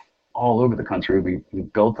all over the country. We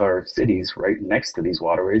built our cities right next to these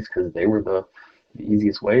waterways because they were the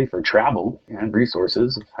easiest way for travel and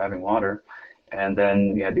resources of having water. And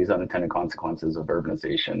then you had these unintended consequences of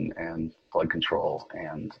urbanization and flood control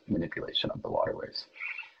and manipulation of the waterways.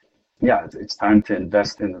 Yeah, it's time to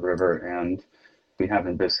invest in the river, and we have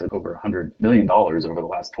invested over $100 million over the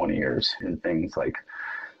last 20 years in things like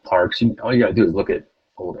parks. All you gotta do is look at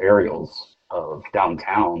old aerials of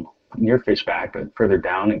downtown near Fishback, but further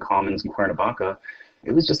down in Commons and Cuernavaca,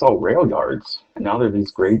 it was just all rail yards. And now there are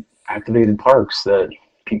these great activated parks that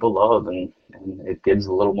people love, and it gives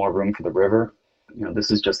a little more room for the river.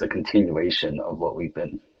 This is just a continuation of what we've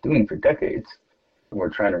been doing for decades. We're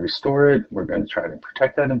trying to restore it. We're going to try to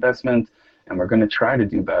protect that investment, and we're going to try to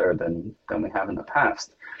do better than we have in the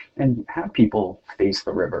past. And have people face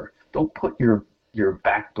the river. Don't put your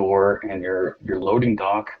back door and your loading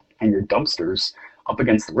dock and your dumpsters up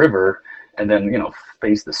against the river and then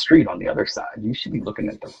face the street on the other side. You should be looking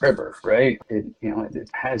at the river, right? It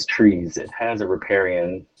has trees, it has a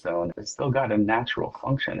riparian zone, it's still got a natural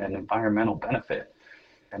function and environmental benefit,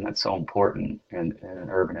 and that's so important in an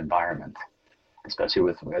urban environment.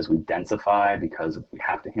 especially as we densify, because we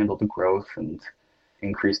have to handle the growth and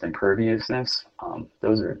increased imperviousness.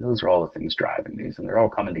 Those are all the things driving these, and they're all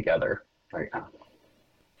coming together right now.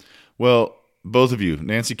 Well, both of you,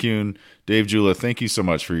 Nancy Kuhn, Dave Jula, thank you so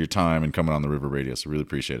much for your time and coming on the River Radius. I really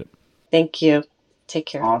appreciate it. Thank you. Take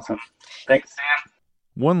care. Awesome. Thanks, Sam.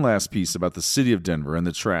 One last piece about the city of Denver and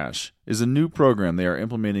the trash is a new program they are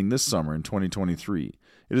implementing this summer in 2023.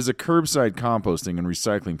 It is a curbside composting and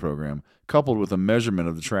recycling program coupled with a measurement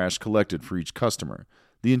of the trash collected for each customer.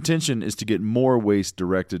 The intention is to get more waste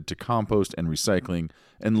directed to compost and recycling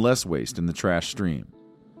and less waste in the trash stream.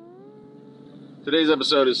 Today's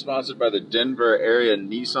episode is sponsored by the Denver area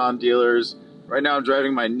Nissan dealers. Right now I'm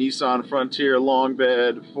driving my Nissan Frontier long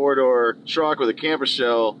bed 4-door truck with a camper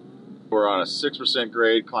shell. We're on a 6%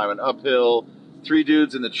 grade climbing uphill. 3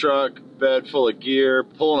 dudes in the truck, bed full of gear,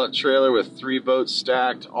 pulling a trailer with 3 boats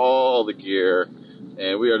stacked, all the gear.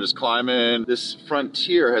 And we are just climbing. This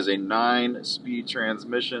Frontier has a 9-speed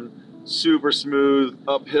transmission, super smooth,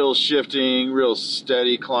 uphill shifting, real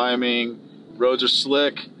steady climbing. Roads are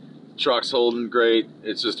slick, truck's holding great.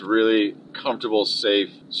 It's just a really comfortable, safe,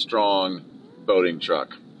 strong boating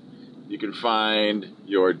truck. You can find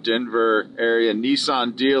your Denver area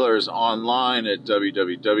Nissan dealers online at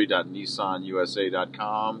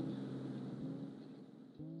www.nissanusa.com.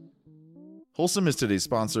 Wholesome is today's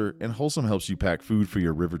sponsor, and Wholesome helps you pack food for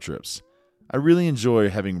your river trips. I really enjoy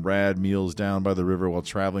having rad meals down by the river while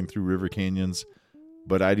traveling through river canyons,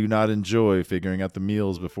 but I do not enjoy figuring out the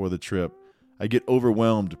meals before the trip. I get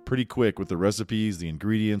overwhelmed pretty quick with the recipes, the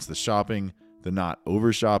ingredients, the shopping, the not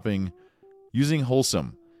over-shopping. Using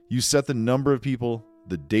Wholesome, you set the number of people,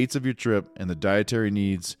 the dates of your trip, and the dietary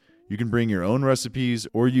needs. You can bring your own recipes,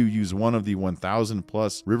 or you use one of the 1,000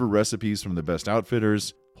 plus river recipes from the best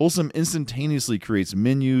outfitters. Wholesome instantaneously creates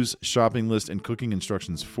menus, shopping lists, and cooking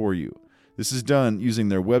instructions for you. This is done using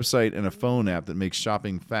their website and a phone app that makes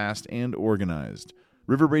shopping fast and organized.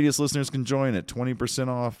 River Radius listeners can join at 20%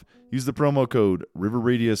 off. Use the promo code River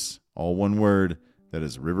Radius, all one word, that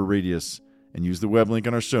is River Radius, and use the web link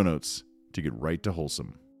on our show notes to get right to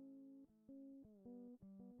Wholesome.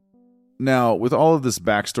 Now, with all of this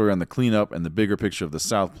backstory on the cleanup and the bigger picture of the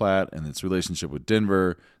South Platte and its relationship with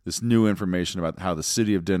Denver, this new information about how the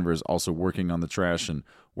city of Denver is also working on the trash and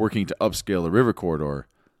working to upscale the river corridor,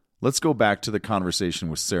 let's go back to the conversation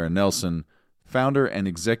with Sarah Nelson, founder and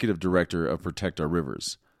executive director of Protect Our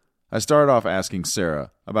Rivers. I started off asking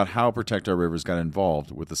Sarah about how Protect Our Rivers got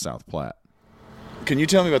involved with the South Platte. Can you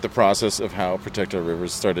tell me about the process of how Protect Our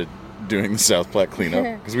Rivers started doing the South Platte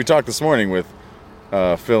cleanup? Because we talked this morning with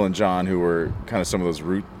Phil and John, who were kind of some of those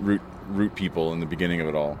root people in the beginning of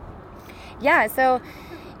it all. Yeah, so,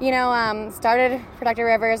 started Protect Our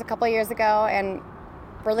Rivers a couple of years ago and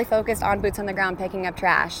really focused on boots on the ground, picking up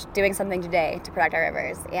trash, doing something today to protect our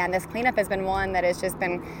rivers. And this cleanup has been one that has just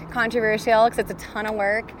been controversial because it's a ton of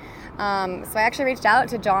work. So I actually reached out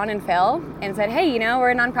to John and Phil and said, hey,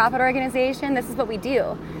 we're a nonprofit organization. This is what we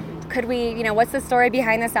do. Could we, what's the story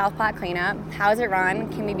behind the South Platte cleanup? How's it run?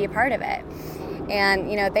 Can we be a part of it? And,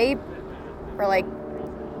 they were like,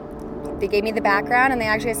 they gave me the background and they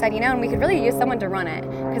actually said, and we could really use someone to run it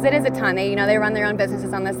because it is a ton. They, they run their own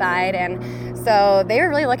businesses on the side. And so they were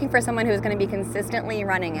really looking for someone who was going to be consistently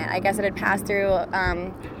running it. I guess it had passed through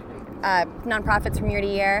nonprofits from year to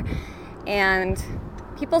year, and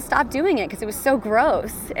people stopped doing it because it was so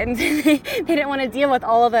gross and they didn't want to deal with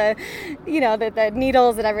all of the, the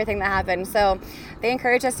needles and everything that happened. So they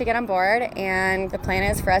encouraged us to get on board, and the plan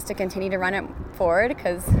is for us to continue to run it forward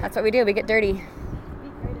because that's what we do. We get dirty.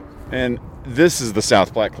 And this is the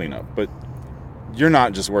South Platte cleanup, but you're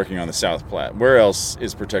not just working on the South Platte. Where else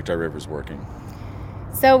is Protect Our Rivers working?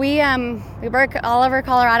 So we work all over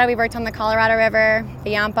Colorado. We worked on the Colorado River,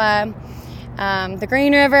 the Yampa, the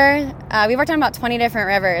Green River. We worked on about 20 different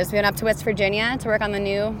rivers. We went up to West Virginia to work on the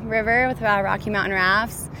new river with Rocky Mountain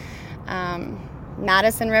Rafts,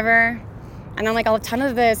 Madison River, and then a ton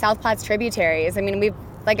of the South Platte's tributaries. I mean,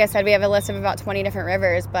 like I said, we have a list of about 20 different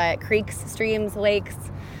rivers, but creeks, streams, lakes,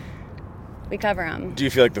 we cover them. Do you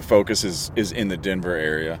feel like the focus is in the Denver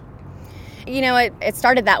area? It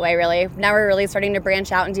started that way, really. Now we're really starting to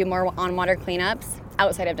branch out and do more on-water cleanups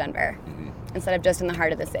outside of Denver, instead of just in the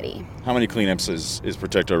heart of the city. How many cleanups is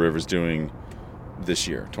Protect Our Rivers doing this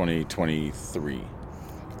year, 2023?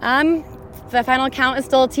 The final count is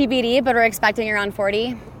still TBD, but we're expecting around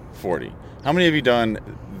 40. 40. How many have you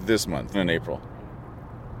done this month in April?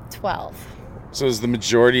 12. So is the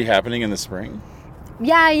majority happening in the spring?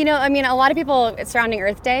 Yeah, a lot of people surrounding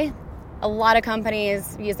Earth Day, a lot of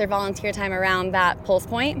companies use their volunteer time around that pulse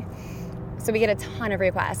point. So we get a ton of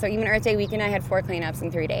requests. So even Earth Day weekend, I had 4 cleanups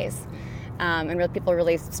in 3 days. and people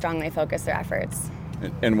really strongly focus their efforts.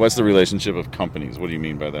 And what's the relationship of companies? What do you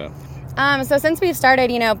mean by that? So since we've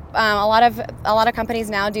started, a lot of companies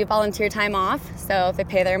now do volunteer time off, so they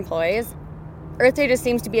pay their employees. Earth Day just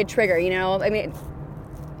seems to be a trigger, I mean,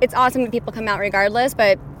 it's awesome that people come out regardless,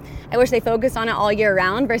 but I wish they focused on it all year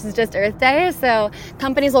round versus just Earth Day. So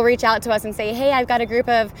companies will reach out to us and say, hey, I've got a group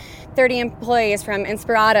of 30 employees from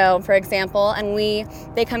Inspirato, for example, and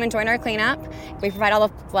they come and join our cleanup. We provide all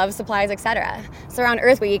the gloves, supplies, etc. So around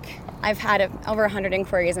Earth Week, I've had over 100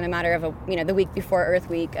 inquiries in a matter of the week before Earth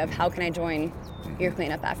Week of how can I join your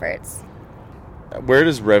cleanup efforts. Where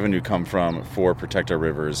does revenue come from for Protect Our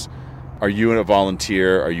Rivers? Are you a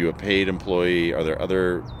volunteer? Are you a paid employee? Are there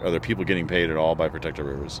other people getting paid at all by Protect Our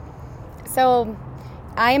Rivers? So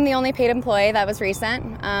I am the only paid employee. That was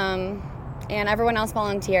recent. And everyone else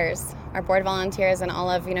volunteers. Our board volunteers, and all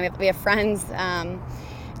of, we have friends,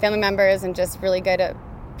 family members, and just really good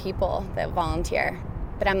people that volunteer.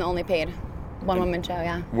 But I'm the only paid one-woman show,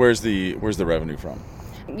 yeah. Where's the revenue from?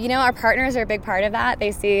 Our partners are a big part of that.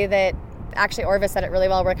 They see that, actually Orvis said it really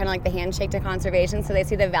well, we're kind of like the handshake to conservation, so they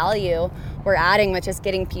see the value we're adding with just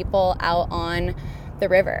getting people out on the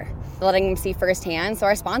river, letting them see firsthand. So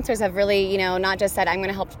our sponsors have really, not just said, I'm going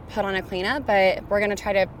to help put on a cleanup, but we're going to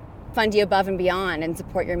try to fund you above and beyond and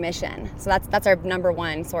support your mission. So that's our number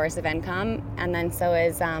one source of income, and then so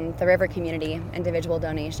is the river community, individual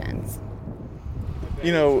donations.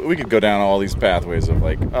 We could go down all these pathways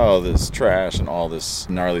of this trash and all this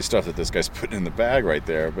gnarly stuff that this guy's putting in the bag right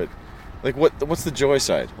there, but what's the joy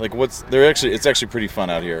side? It's actually pretty fun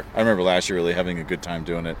out here. I remember last year really having a good time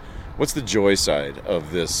doing it. What's the joy side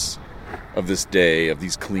of this day, of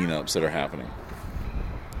these cleanups that are happening?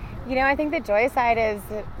 I think the joy side is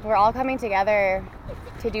that we're all coming together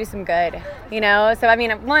to do some good, So, I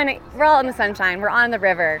mean, one, we're all in the sunshine. We're on the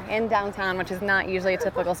river in downtown, which is not usually a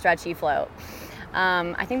typical stretchy float.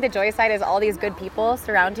 I think the joy side is all these good people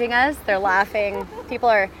surrounding us. They're laughing. People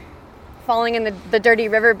are falling in the dirty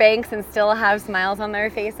river banks and still have smiles on their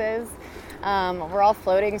faces. We're all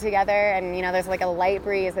floating together, and there's a light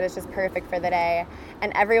breeze that is just perfect for the day.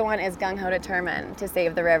 And everyone is gung-ho determined to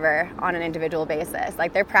save the river on an individual basis.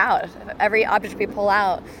 They're proud. Every object we pull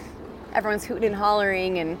out, everyone's hooting and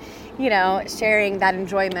hollering and, sharing that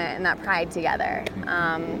enjoyment and that pride together.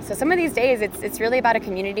 So some of these days, it's really about a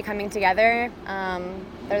community coming together.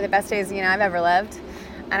 They're the best days, I've ever lived.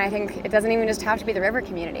 And I think it doesn't even just have to be the river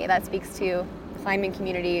community. That speaks to climbing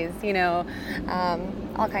communities,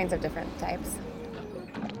 all kinds of different types.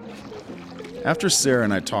 After Sarah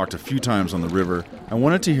and I talked a few times on the river, I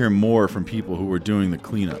wanted to hear more from people who were doing the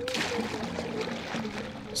cleanup.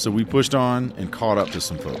 So we pushed on and caught up to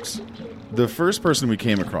some folks. The first person we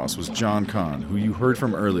came across was John Kahn, who you heard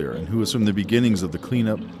from earlier and who was from the beginnings of the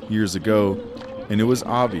cleanup years ago, and it was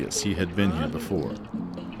obvious he had been here before.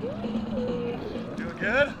 Doing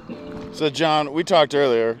good? So, John, we talked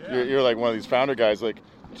earlier. Yeah. You're one of these founder guys.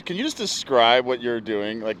 Can you just describe what you're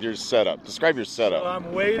doing, your setup? Describe your setup. So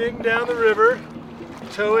I'm wading down the river,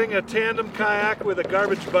 towing a tandem kayak with a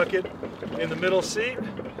garbage bucket in the middle seat.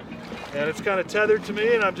 And it's kind of tethered to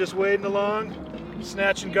me, and I'm just wading along,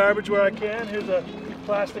 snatching garbage where I can. Here's a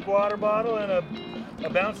plastic water bottle and a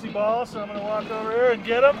bouncy ball, so I'm going to walk over here and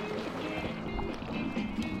get them.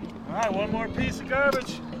 All right, one more piece of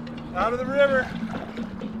garbage out of the river.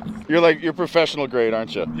 You're professional grade,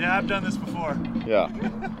 aren't you? Yeah, I've done this before. Yeah.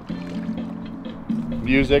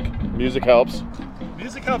 Music helps.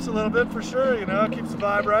 Music helps a little bit for sure, it keeps the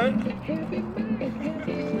vibe right.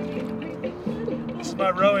 This is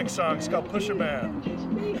my rowing song, it's called Pusher Man.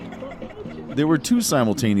 There were two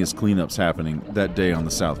simultaneous cleanups happening that day on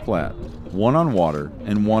the South Platte, one on water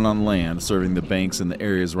and one on land serving the banks and the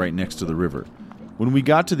areas right next to the river. When we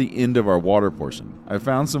got to the end of our water portion, I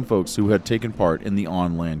found some folks who had taken part in the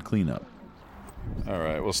on-land cleanup. All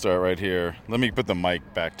right, we'll start right here. Let me put the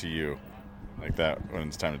mic back to you, like that, when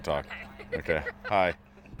it's time to talk. Okay. Hi.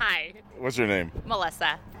 Hi. What's your name?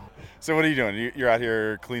 Melissa. So what are you doing? You're out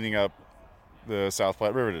here cleaning up the South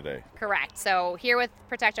Platte River today. Correct. So here with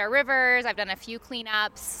Protect Our Rivers, I've done a few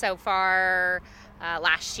cleanups so far.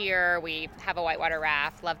 Last year, we have a whitewater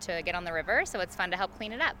raft. Love to get on the river, so it's fun to help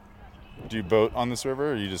clean it up. Do you boat on this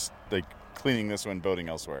river, or are you just cleaning this one, boating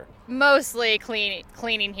elsewhere? Mostly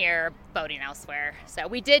cleaning here, boating elsewhere. So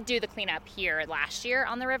we did do the cleanup here last year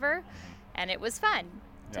on the river, and it was fun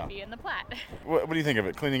to be in the Platte. What do you think of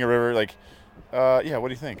it? Cleaning a river, what do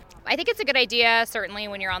you think? I think it's a good idea. Certainly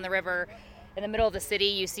when you're on the river in the middle of the city,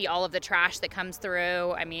 you see all of the trash that comes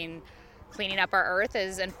through. I mean, cleaning up our earth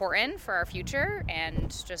is important for our future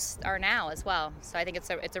and just our now as well. So I think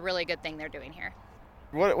it's a really good thing they're doing here.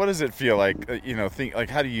 What does it feel like?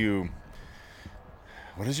 How do you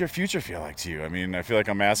what does your future feel like to you? I mean, I feel like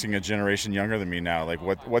I'm asking a generation younger than me now, like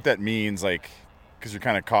what that means, like, because you're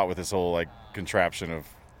kind of caught with this whole like contraption of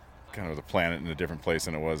kind of the planet in a different place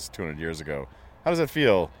than it was 200 years ago. How does it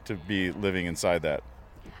feel to be living inside that?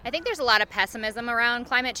 I think there's a lot of pessimism around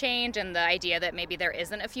climate change and the idea that maybe there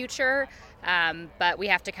isn't a future, but we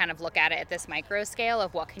have to kind of look at it at this micro scale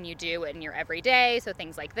of what can you do in your everyday, so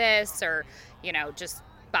things like this, or, you know, just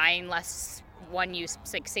buying less one-use,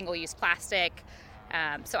 single-use plastic.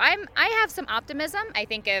 So I have some optimism. I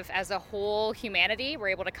think if, as a whole humanity, we're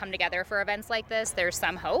able to come together for events like this, there's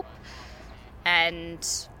some hope, and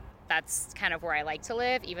that's kind of where I like to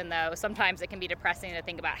live, even though sometimes it can be depressing to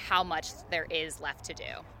think about how much there is left to do.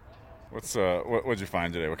 What'd you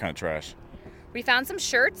find today? What kind of trash? We found some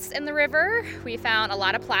shirts in the river. We found a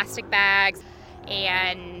lot of plastic bags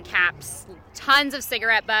and caps, tons of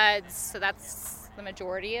cigarette butts. So that's the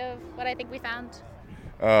majority of what I think we found.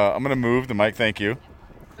 I'm gonna move the mic. Thank you.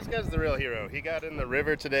 This guy's the real hero. He got in the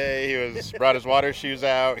river today. He brought his water shoes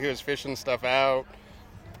out. He was fishing stuff out,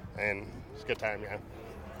 and it's a good time, yeah.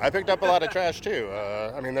 I picked up a lot of trash too.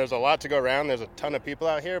 I mean, there's a lot to go around. There's a ton of people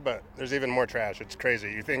out here, but there's even more trash. It's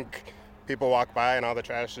crazy. You think people walk by and all the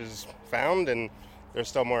trash is found, and there's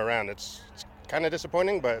still more around. It's kind of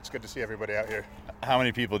disappointing, but it's good to see everybody out here. How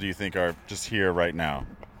many people do you think are just here right now?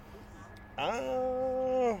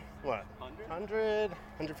 What? 100,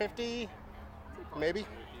 150, maybe?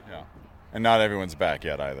 Yeah. And not everyone's back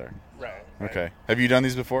yet either. Right. Okay. Have you done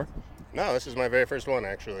these before? No, this is my very first one,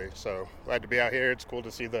 actually. So glad to be out here. It's cool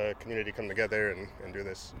to see the community come together and do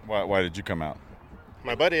this. Why did you come out?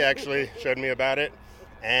 My buddy actually showed me about it.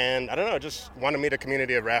 And I don't know, just want to meet a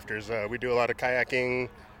community of rafters. We do a lot of kayaking,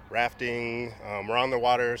 rafting. We're on the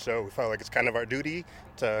water, so we felt like it's kind of our duty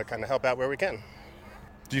to kind of help out where we can.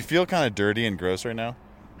 Do you feel kind of dirty and gross right now?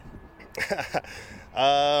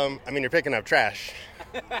 I mean, you're picking up trash.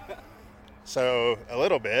 So a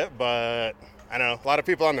little bit, but I know a lot of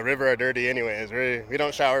people on the river are dirty anyways. We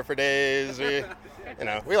don't shower for days. We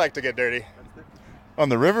like to get dirty. On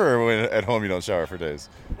the river, or at home you don't shower for days?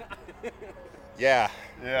 Yeah.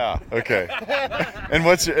 Yeah. Okay. And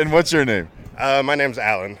what's your name? My name's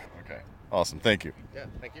Alan. Okay. Awesome. Thank you. Yeah.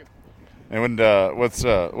 Thank you. And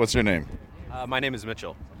what's your name? My name is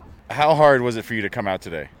Mitchell. How hard was it for you to come out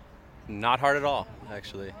today? Not hard at all,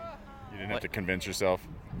 actually. You didn't have to convince yourself?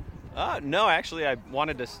 No, actually, I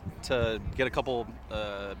wanted to get a couple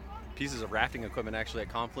pieces of rafting equipment actually at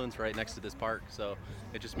Confluence right next to this park, so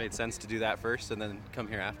it just made sense to do that first and then come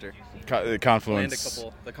here after. The Confluence.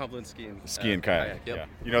 The Confluence ski and kayak. Yep. Yeah.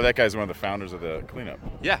 You know that guy's one of the founders of the cleanup.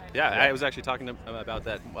 Yeah. I was actually talking to him about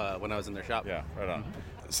that when I was in their shop. Yeah, right on.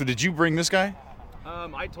 So did you bring this guy?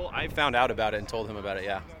 I found out about it and told him about it.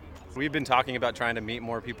 Yeah. We've been talking about trying to meet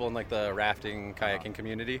more people in like the rafting, kayaking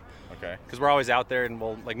community. Okay. Because we're always out there and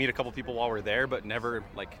we'll like meet a couple people while we're there, but never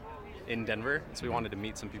like in Denver. So we wanted to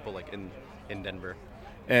meet some people like in Denver.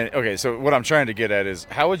 And okay, so what I'm trying to get at is,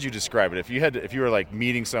 how would you describe it if you were like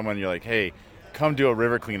meeting someone, you're like, hey, come do a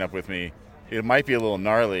river cleanup with me. It might be a little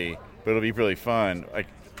gnarly, but it'll be really fun. Like,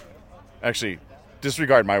 actually,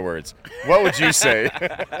 disregard my words. What would you say?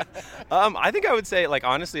 I think I would say, like,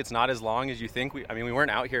 honestly, it's not as long as you think. We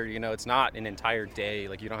weren't out here, it's not an entire day.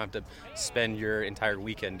 Like, you don't have to spend your entire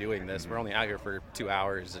weekend doing this. We're only out here for 2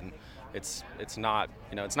 hours, and it's not,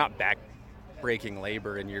 it's not back-breaking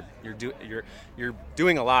labor, and you're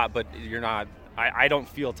doing a lot, but you're not. I don't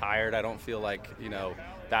feel tired. I don't feel like,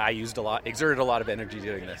 that I exerted a lot of energy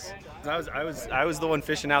doing this. I was the one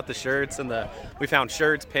fishing out the shirts, and we found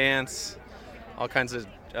shirts, pants, all kinds of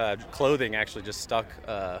clothing actually just stuck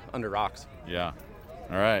under rocks. Yeah.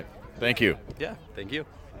 All right. Thank you. Yeah, thank you.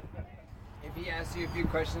 If he asks you a few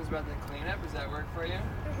questions about the cleanup, does that work for you?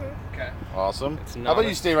 Mm-hmm. Okay. Awesome. How about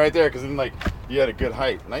you stay right there, because then you had a good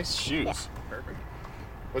height. Nice shoes. Yeah. Perfect.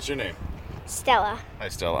 What's your name? Stella. Hi,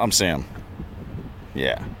 Stella. I'm Sam.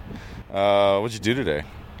 Yeah. What'd you do today?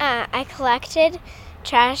 I collected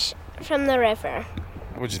trash from the river.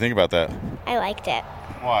 What'd you think about that? I liked it.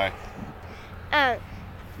 Why?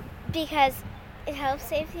 Because it helps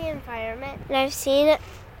save the environment. And I've seen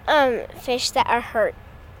fish that are hurt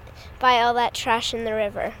by all that trash in the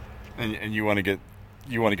river. And you want to get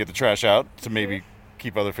the trash out to maybe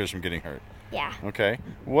keep other fish from getting hurt. Yeah. Okay.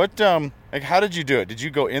 What how did you do it? Did you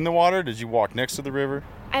go in the water? Did you walk next to the river?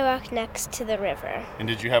 I walked next to the river. And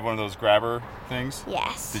did you have one of those grabber things?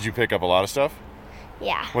 Yes. Did you pick up a lot of stuff?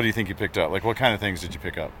 Yeah. What do you think you picked up? Like, what kind of things did you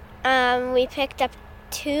pick up? We picked up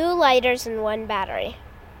 2 lighters and 1 battery.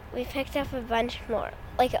 We picked up a bunch more,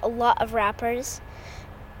 like a lot of wrappers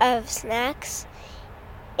of snacks,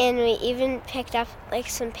 and we even picked up like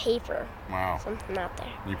some paper. Wow. Something out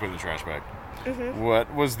there. You put it in the trash bag.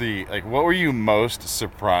 What was what were you most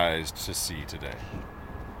surprised to see today?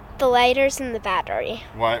 The lighters and the battery.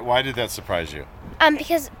 Why did that surprise you?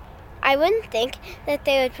 Because I wouldn't think that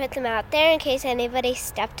they would put them out there in case anybody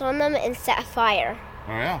stepped on them and set a fire.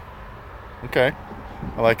 Oh yeah. Okay.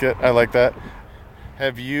 I like it. I like that.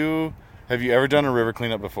 Have you ever done a river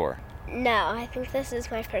cleanup before? No, I think this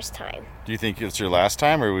is my first time. Do you think it's your last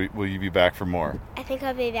time, or will you be back for more? I think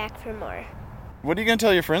I'll be back for more. What are you going to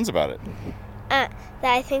tell your friends about it? That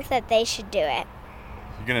I think that they should do it.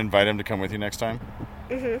 You going to invite them to come with you next time?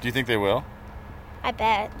 Do you think they will? I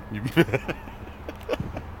bet.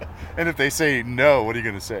 And if they say no, what are you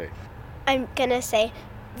going to say? I'm going to say,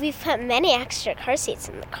 we've put many extra car seats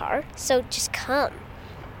in the car, so just come.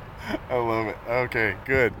 I love it. Okay,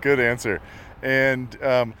 good answer. And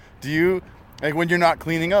do you, when you're not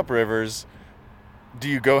cleaning up rivers, do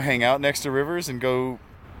you go hang out next to rivers and go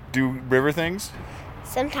do river things?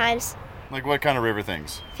 Sometimes. Like what kind of river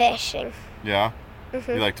things? Fishing. Yeah?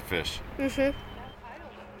 You like to fish?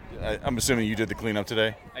 I'm assuming you did the cleanup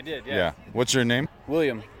today? I did, yeah. What's your name?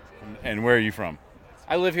 William. And where are you from?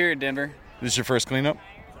 I live here in Denver. This is your first cleanup?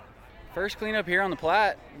 First cleanup here on the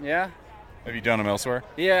Platte, yeah. Have you done them elsewhere?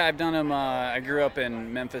 Yeah, I've done them. I grew up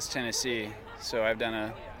in Memphis, Tennessee, so I've done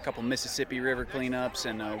a couple Mississippi River cleanups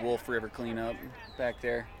and a Wolf River cleanup back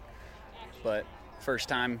there. But first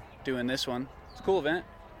time doing this one. It's a cool event.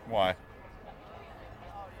 Why?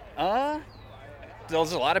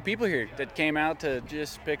 There's a lot of people here that came out to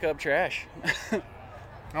just pick up trash.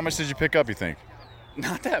 How much did you pick up, you think?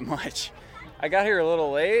 Not that much. I got here a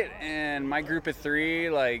little late, and my group of three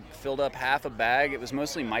filled up half a bag. It was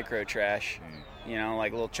mostly micro trash,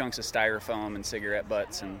 like little chunks of styrofoam and cigarette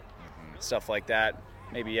butts and stuff like that.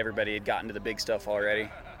 Maybe everybody had gotten to the big stuff already.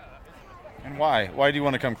 And why? Why do you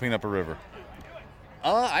want to come clean up a river?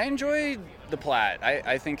 I enjoy the Platte.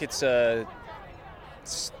 I think it's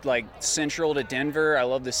central to Denver. I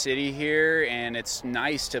love the city here, and it's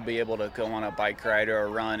nice to be able to go on a bike ride or a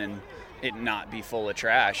run and it not be full of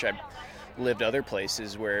trash. I've lived other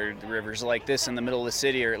places where the rivers like this in the middle of the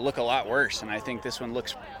city look a lot worse, and I think this one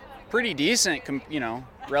looks pretty decent,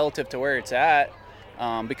 relative to where it's at,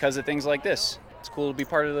 because of things like this. It's cool to be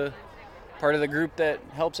part of the group that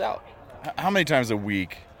helps out. How many times a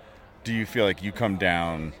week do you feel like you come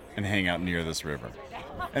down and hang out near this river?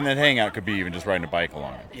 And that hangout could be even just riding a bike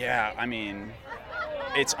along it. Yeah,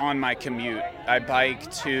 it's on my commute. I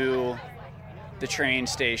bike to the train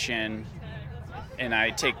station, and I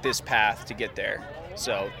take this path to get there.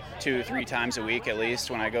 So 2-3 times a week at least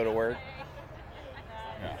when I go to work.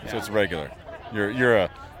 Yeah. So it's regular.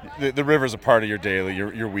 The river's a part of your daily,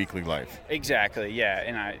 your weekly life. Exactly. Yeah,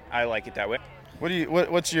 and I like it that way.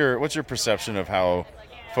 What's your perception of how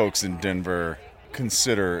folks in Denver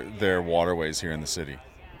consider their waterways here in the city?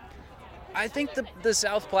 I think the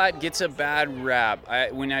South Platte gets a bad rap.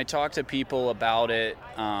 When I talk to people about it,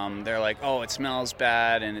 they're like, oh, it smells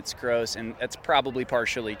bad and it's gross, and that's probably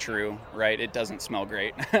partially true, right? It doesn't smell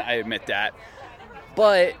great. I admit that.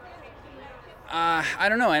 But I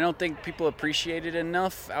don't know. I don't think people appreciate it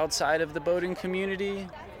enough outside of the boating community,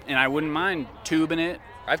 and I wouldn't mind tubing it.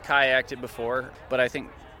 I've kayaked it before, but I think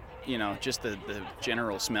just the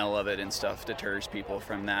general smell of it and stuff deters people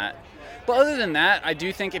from that. But other than that, I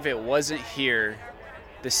do think if it wasn't here,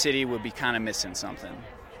 the city would be kind of missing something.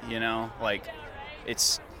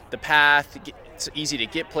 It's the path, it's easy to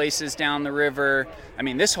get places down the river.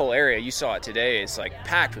 This whole area, you saw it today, is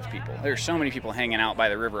packed with people. There's so many people hanging out by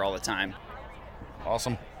the river all the time.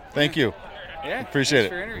 Awesome. Thank you. Yeah. Appreciate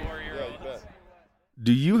it. Yeah, you bet.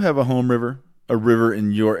 Do you have a home river? A river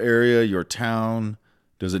in your area, your town?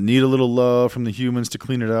 Does it need a little love from the humans to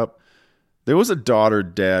clean it up? There was a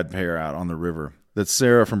daughter-dad pair out on the river that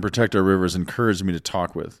Sarah from Protect Our Rivers encouraged me to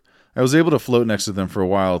talk with. I was able to float next to them for a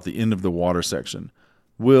while at the end of the water section.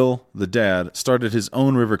 Will, the dad, started his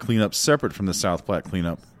own river cleanup separate from the South Platte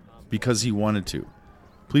cleanup because he wanted to.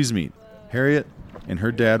 Please meet Harriet and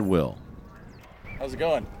her dad, Will. How's it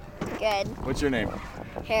going? Good. What's your name?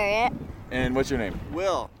 Harriet. And what's your name?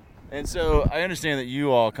 Will. And so I understand that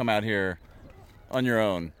you all come out here on your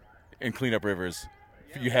own and clean up rivers.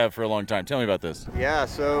 You have for a long time. Tell me about this. Yeah,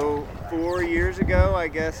 so 4 years ago, I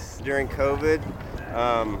guess, during COVID,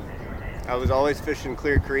 I was always fishing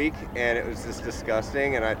Clear Creek, and it was just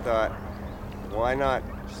disgusting, and I thought, why not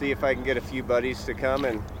see if I can get a few buddies to come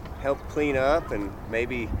and help clean up and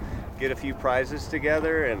maybe get a few prizes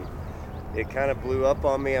together, and it kind of blew up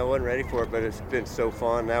on me. I wasn't ready for it, but it's been so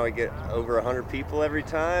fun. Now we get over 100 people every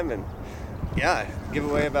time, and yeah, give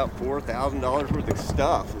away about $4,000 worth of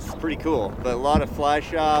stuff. It's pretty cool. But a lot of fly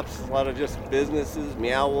shops, a lot of just businesses,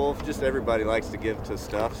 Meow Wolf, just everybody likes to give to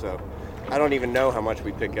stuff. So I don't even know how much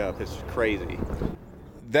we pick up. It's crazy.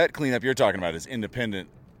 That cleanup you're talking about is independent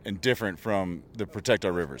and different from the Protect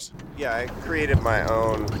Our Rivers. Yeah, I created my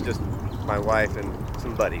own, just my wife and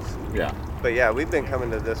some buddies. Yeah. But yeah, we've been coming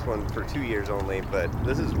to this one for 2 years only, but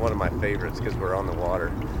this is one of my favorites because we're on the water.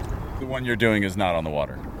 The one you're doing is not on the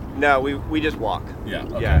water. No, we just walk. Yeah,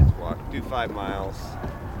 okay. Yeah, just walk. Do 5 miles.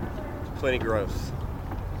 Plenty gross.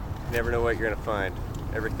 Never know what you're gonna find.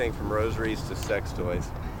 Everything from rosaries to sex toys.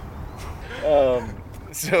 Well,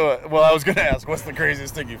 I was going to ask, what's the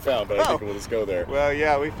craziest thing you found? But I think we'll just go there. Well,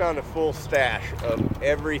 yeah, we found a full stash of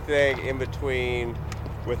everything in between,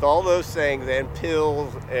 with all those things and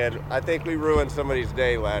pills. And I think we ruined somebody's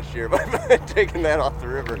day last year by taking that off the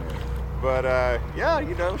river. But yeah,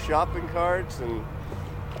 you know, shopping carts and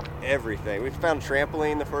everything. We found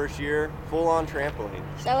trampoline the first year, full-on trampoline.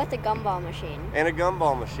 So with the gumball machine. And a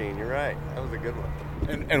gumball machine. You're right. That was a good one.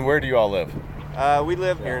 And where do you all live? We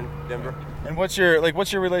live here in Denver. And what's your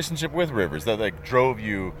relationship with rivers that like drove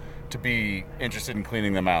you to be interested in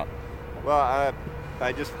cleaning them out? Well,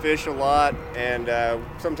 I just fish a lot, and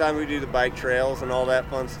sometimes we do the bike trails and all that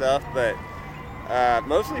fun stuff, but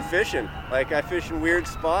mostly fishing. Like, I fish in weird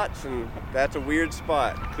spots, and that's a weird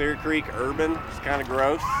spot. Clear Creek Urban, it's kind of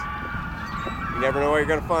gross. You never know what you're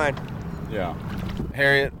going to find. Yeah.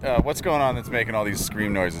 Harriet, what's going on that's making all these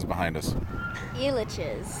scream noises behind us?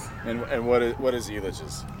 Elitches. And what is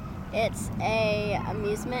Elitches? It's a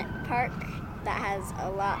amusement park that has a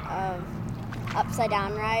lot of upside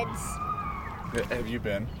down rides. Have you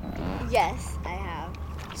been? Yes, I have.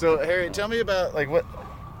 So Harriet, tell me about what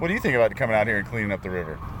do you think about coming out here and cleaning up the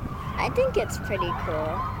river? I think it's pretty cool.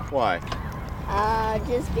 Why?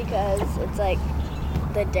 Just because it's like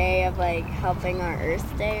the day of like helping our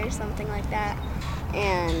Earth Day or something like that.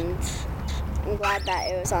 And I'm glad that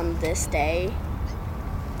it was on this day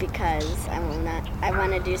because I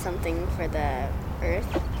want to do something for the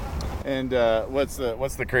Earth. And what's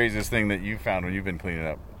the craziest thing that you found when you've been cleaning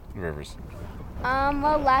up the rivers?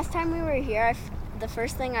 Well, last time we were here, the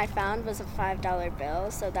first thing I found was a $5 bill,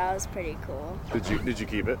 so that was pretty cool. Did you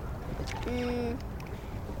keep it?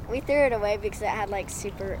 We threw it away because it had like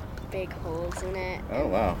super big holes in it. Oh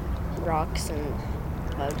wow! Rocks and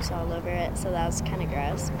bugs all over it, so that was kind of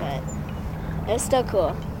gross, but it was still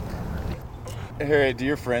cool. Harriet, do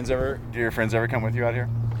your friends ever come with you out here?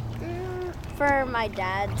 For my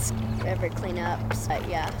dad's river cleanups, but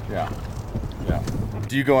yeah. Yeah.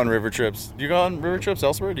 Do you go on river trips? Do you go on river trips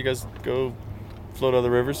elsewhere? Do you guys go float other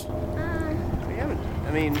rivers? We haven't.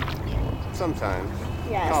 I mean, sometimes.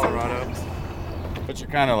 Yeah. Colorado. Sometimes. But you're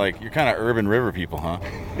kind of urban river people, huh?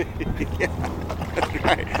 Yeah, that's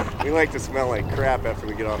right. We like to smell like crap after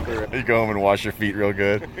we get off the river. You go home and wash your feet real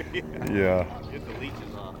good. Yeah. Get the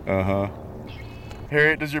leeches off. Uh-huh.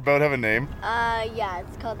 Harriet, does your boat have a name? Yeah,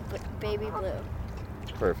 it's called Baby Blue.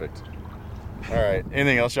 Perfect. All right.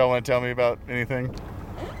 Anything else y'all want to tell me about anything?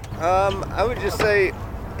 I would just say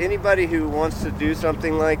anybody who wants to do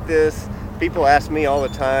something like this, people ask me all the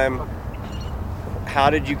time, how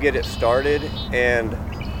did you get it started? And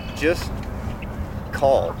just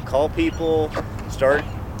call people, start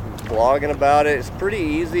blogging about it. It's pretty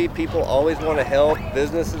easy. People always want to help.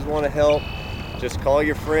 Businesses want to help. Just call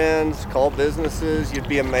your friends, call businesses. You'd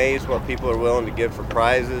be amazed what people are willing to give for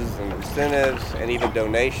prizes and incentives and even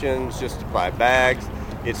donations just to buy bags.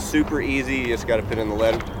 It's super easy. You just got to put in the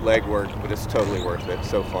legwork, but it's totally worth it.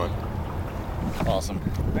 So fun. Awesome.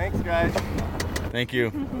 Thanks, guys. Thank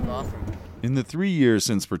you. Awesome. In the 3 years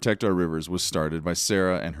since Protect Our Rivers was started by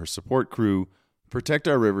Sarah and her support crew, Protect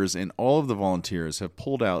Our Rivers and all of the volunteers have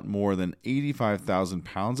pulled out more than 85,000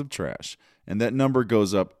 pounds of trash, and that number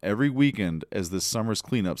goes up every weekend as this summer's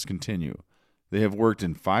cleanups continue. They have worked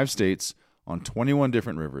in 5 states on 21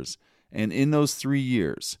 different rivers, and in those 3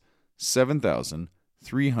 years,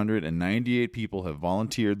 7,398 people have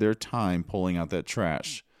volunteered their time pulling out that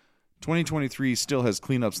trash. 2023 still has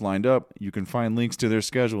cleanups lined up. You can find links to their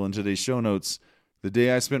schedule in today's show notes. The day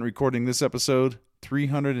I spent recording this episode,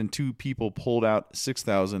 302 people pulled out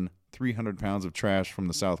 6,300 pounds of trash from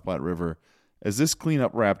the South Platte River. As this cleanup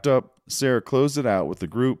wrapped up, Sarah closed it out with the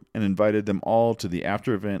group and invited them all to the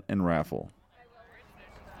after event and raffle.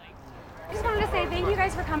 I just wanted to say thank you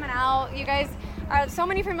guys for coming out. You guys are so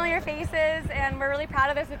many familiar faces, and we're really proud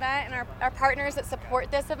of this event and our partners that support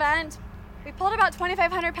this event. We pulled about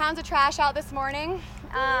 2,500 pounds of trash out this morning.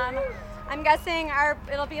 I'm guessing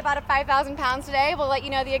it'll be about 5,000 pounds today. We'll let you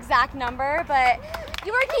know the exact number, but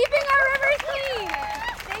you are keeping our rivers clean.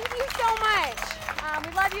 Thank you so much.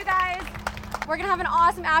 We love you guys. We're gonna have an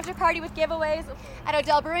awesome after party with giveaways at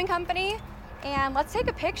Odell Brewing Company, and let's take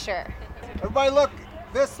a picture. Everybody look,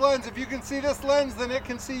 this lens. If you can see this lens, then it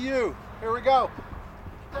can see you. Here we go.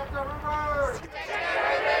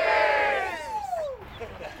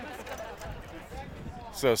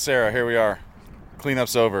 So, Sarah, here we are.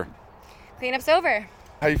 Cleanup's over. Cleanup's over.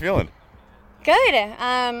 How you feeling? Good.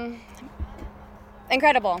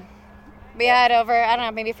 Incredible. We had over, I don't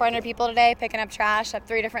know, maybe 400 people today picking up trash at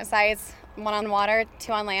 3 different sites, 1 on water,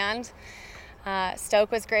 2 on land.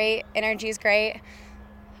 Stoke was great. Energy's great.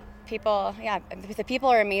 People, the people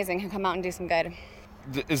are amazing who come out and do some good.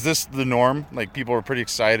 Is this the norm? Like, people are pretty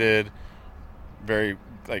excited, very,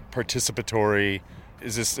 like, participatory.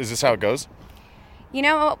 Is this how it goes? You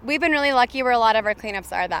know, we've been really lucky where a lot of our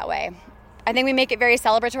cleanups are that way. I think we make it very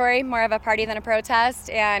celebratory, more of a party than a protest,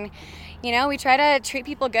 and you know, we try to treat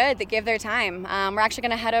people good that give their time. We're actually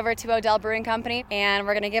going to head over to Odell Brewing Company, and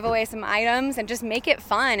we're going to give away some items and just make it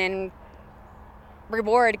fun and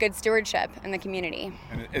reward good stewardship in the community.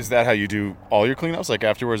 And is that how you do all your cleanups? Like,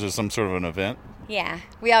 afterwards there's some sort of an event? Yeah,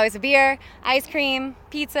 we always have beer, ice cream,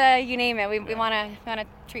 pizza, you name it. We want to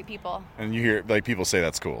treat people. And you hear, like, people say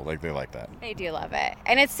that's cool. Like, they like that. They do love it.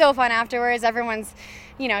 And it's so fun afterwards. Everyone's,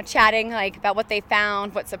 you know, chatting, like, about what they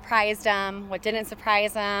found, what surprised them, what didn't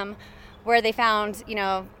surprise them, where they found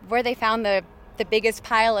the biggest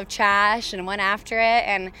pile of trash and went after it.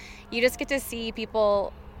 And you just get to see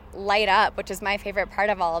people light up, which is my favorite part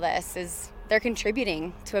of all of this, is they're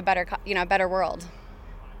contributing to a better world.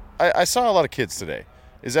 I saw a lot of kids today.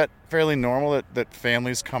 Is that fairly normal that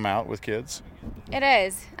families come out with kids? It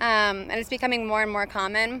is, and it's becoming more and more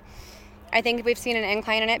common. I think we've seen an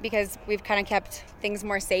incline in it because we've kind of kept things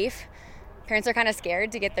more safe. Parents are kind of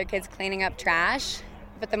scared to get their kids cleaning up trash,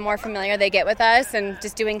 but the more familiar they get with us and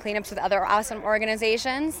just doing cleanups with other awesome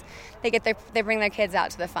organizations, they bring their kids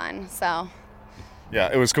out to the fun. So,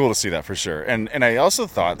 yeah, it was cool to see that for sure. And I also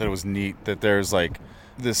thought that it was neat that there's like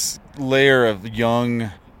this layer of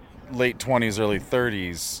young, late 20s, early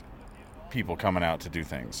 30s people coming out to do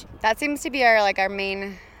things. That seems to be our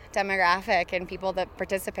main demographic and people that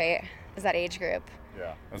participate is that age group.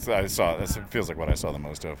 Yeah, it feels like what I saw the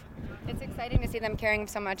most of. It's exciting to see them caring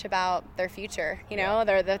so much about their future, you know,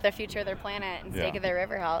 their future of their planet and sake of their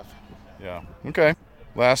river health. Yeah. Okay.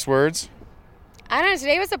 Last words? I don't know.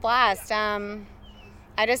 Today was a blast. Sometimes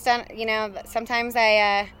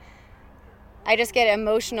I just get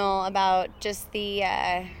emotional about just the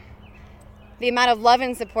amount of love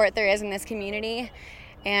and support there is in this community.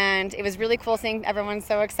 And it was really cool seeing everyone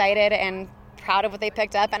so excited and proud of what they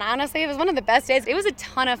picked up. And honestly, it was one of the best days. It was a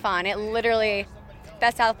ton of fun. It literally,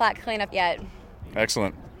 best South Platte cleanup yet.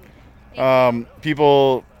 Excellent.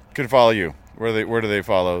 People can follow you. Where do they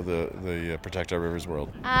follow the Protect Our Rivers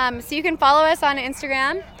world? So you can follow us on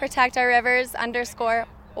Instagram,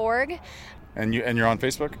 protectourrivers_org. And you're on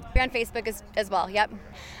Facebook? We're on Facebook as well, yep.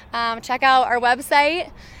 Check out our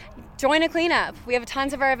website. Join a cleanup. We have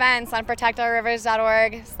tons of our events on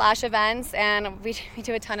protectourrivers.org/events, and we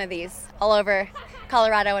do a ton of these all over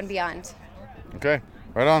Colorado and beyond. Okay,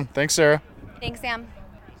 right on. Thanks, Sarah. Thanks, Sam.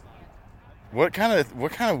 What kind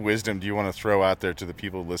of wisdom do you want to throw out there to the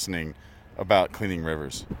people listening about cleaning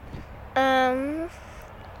rivers? That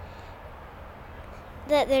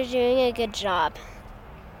they're doing a good job.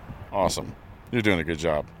 Awesome. You're doing a good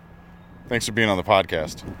job. Thanks for being on the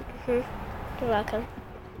podcast. You're welcome.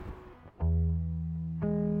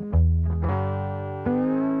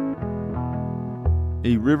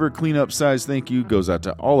 A river cleanup size thank you goes out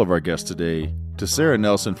to all of our guests today, to Sarah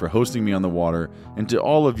Nelson for hosting me on the water, and to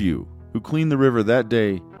all of you who cleaned the river that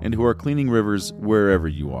day and who are cleaning rivers wherever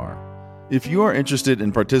you are. If you are interested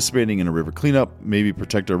in participating in a river cleanup, maybe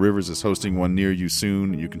Protect Our Rivers is hosting one near you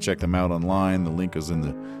soon. You can check them out online. The link is in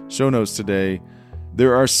the show notes today.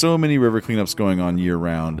 There are so many river cleanups going on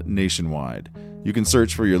year-round nationwide. You can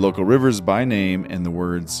search for your local rivers by name and the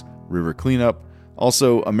words River Cleanup.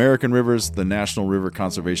 Also, American Rivers, the National River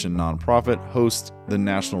Conservation Nonprofit, hosts the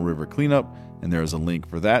National River Cleanup, and there is a link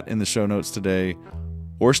for that in the show notes today.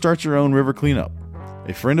 Or start your own river cleanup.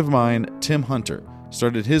 A friend of mine, Tim Hunter,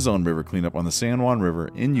 started his own river cleanup on the San Juan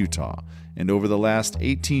River in Utah, and over the last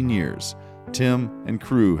 18 years, Tim and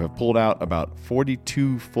crew have pulled out about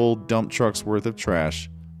 42 full dump trucks worth of trash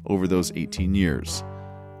over those 18 years.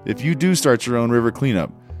 If you do start your own river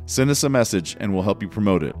cleanup, send us a message and we'll help you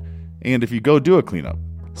promote it. And if you go do a cleanup,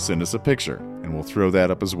 send us a picture and we'll throw that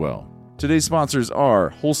up as well. Today's sponsors are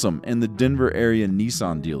Wholesome and the Denver area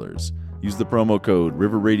Nissan dealers. Use the promo code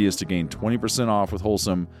RIVERRADIUS to gain 20% off with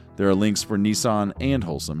Wholesome. There are links for Nissan and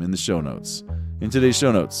Wholesome in the show notes. In today's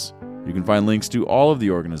show notes, you can find links to all of the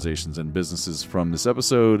organizations and businesses from this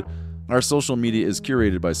episode. Our social media is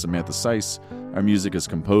curated by Samantha Seiss. Our music is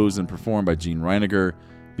composed and performed by Gene Reiniger.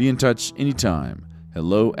 Be in touch anytime.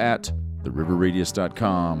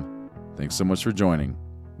 hello@theriverradius.com. Thanks so much for joining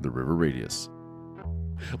the River Radius.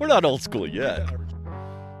 We're not old school yet.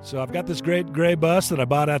 So I've got this great gray bus that I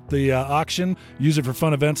bought at the auction. Use it for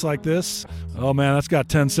fun events like this. Oh man, that's got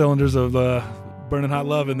 10 cylinders of burning hot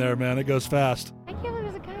love in there, man. It goes fast. I can't believe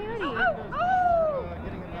there's a coyote.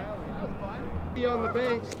 Be on the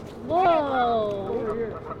bank.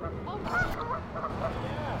 Whoa.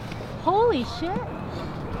 Holy shit.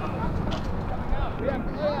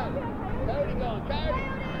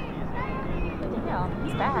 Damn,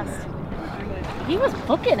 he's fast. He was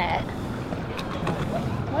booking it.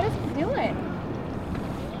 What is he doing?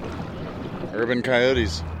 Urban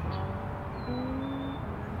coyotes.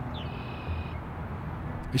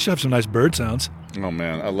 You should have some nice bird sounds. Oh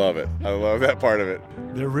man, I love it. I love that part of it.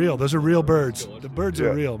 They're real. Those are real birds. The birds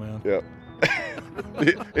are real, man. Yeah.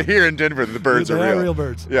 Here in Denver, the birds They are real. are real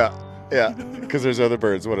birds. Yeah. Yeah. Because there's other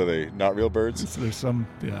birds. What are they? Not real birds? There's some,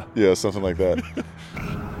 yeah. Yeah, something like that.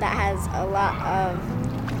 That has a lot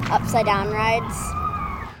of upside down rides.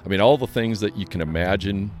 I mean, all the things that you can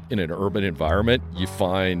imagine in an urban environment, you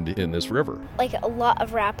find in this river. Like a lot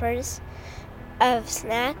of wrappers of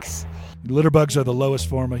snacks. Litter bugs are the lowest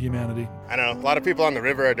form of humanity. I know, a lot of people on the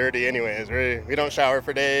river are dirty anyways. We don't shower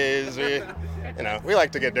for days. We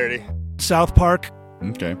like to get dirty. South Park.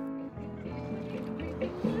 Okay.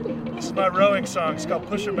 This is my rowing song. It's called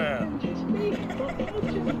Push a Man.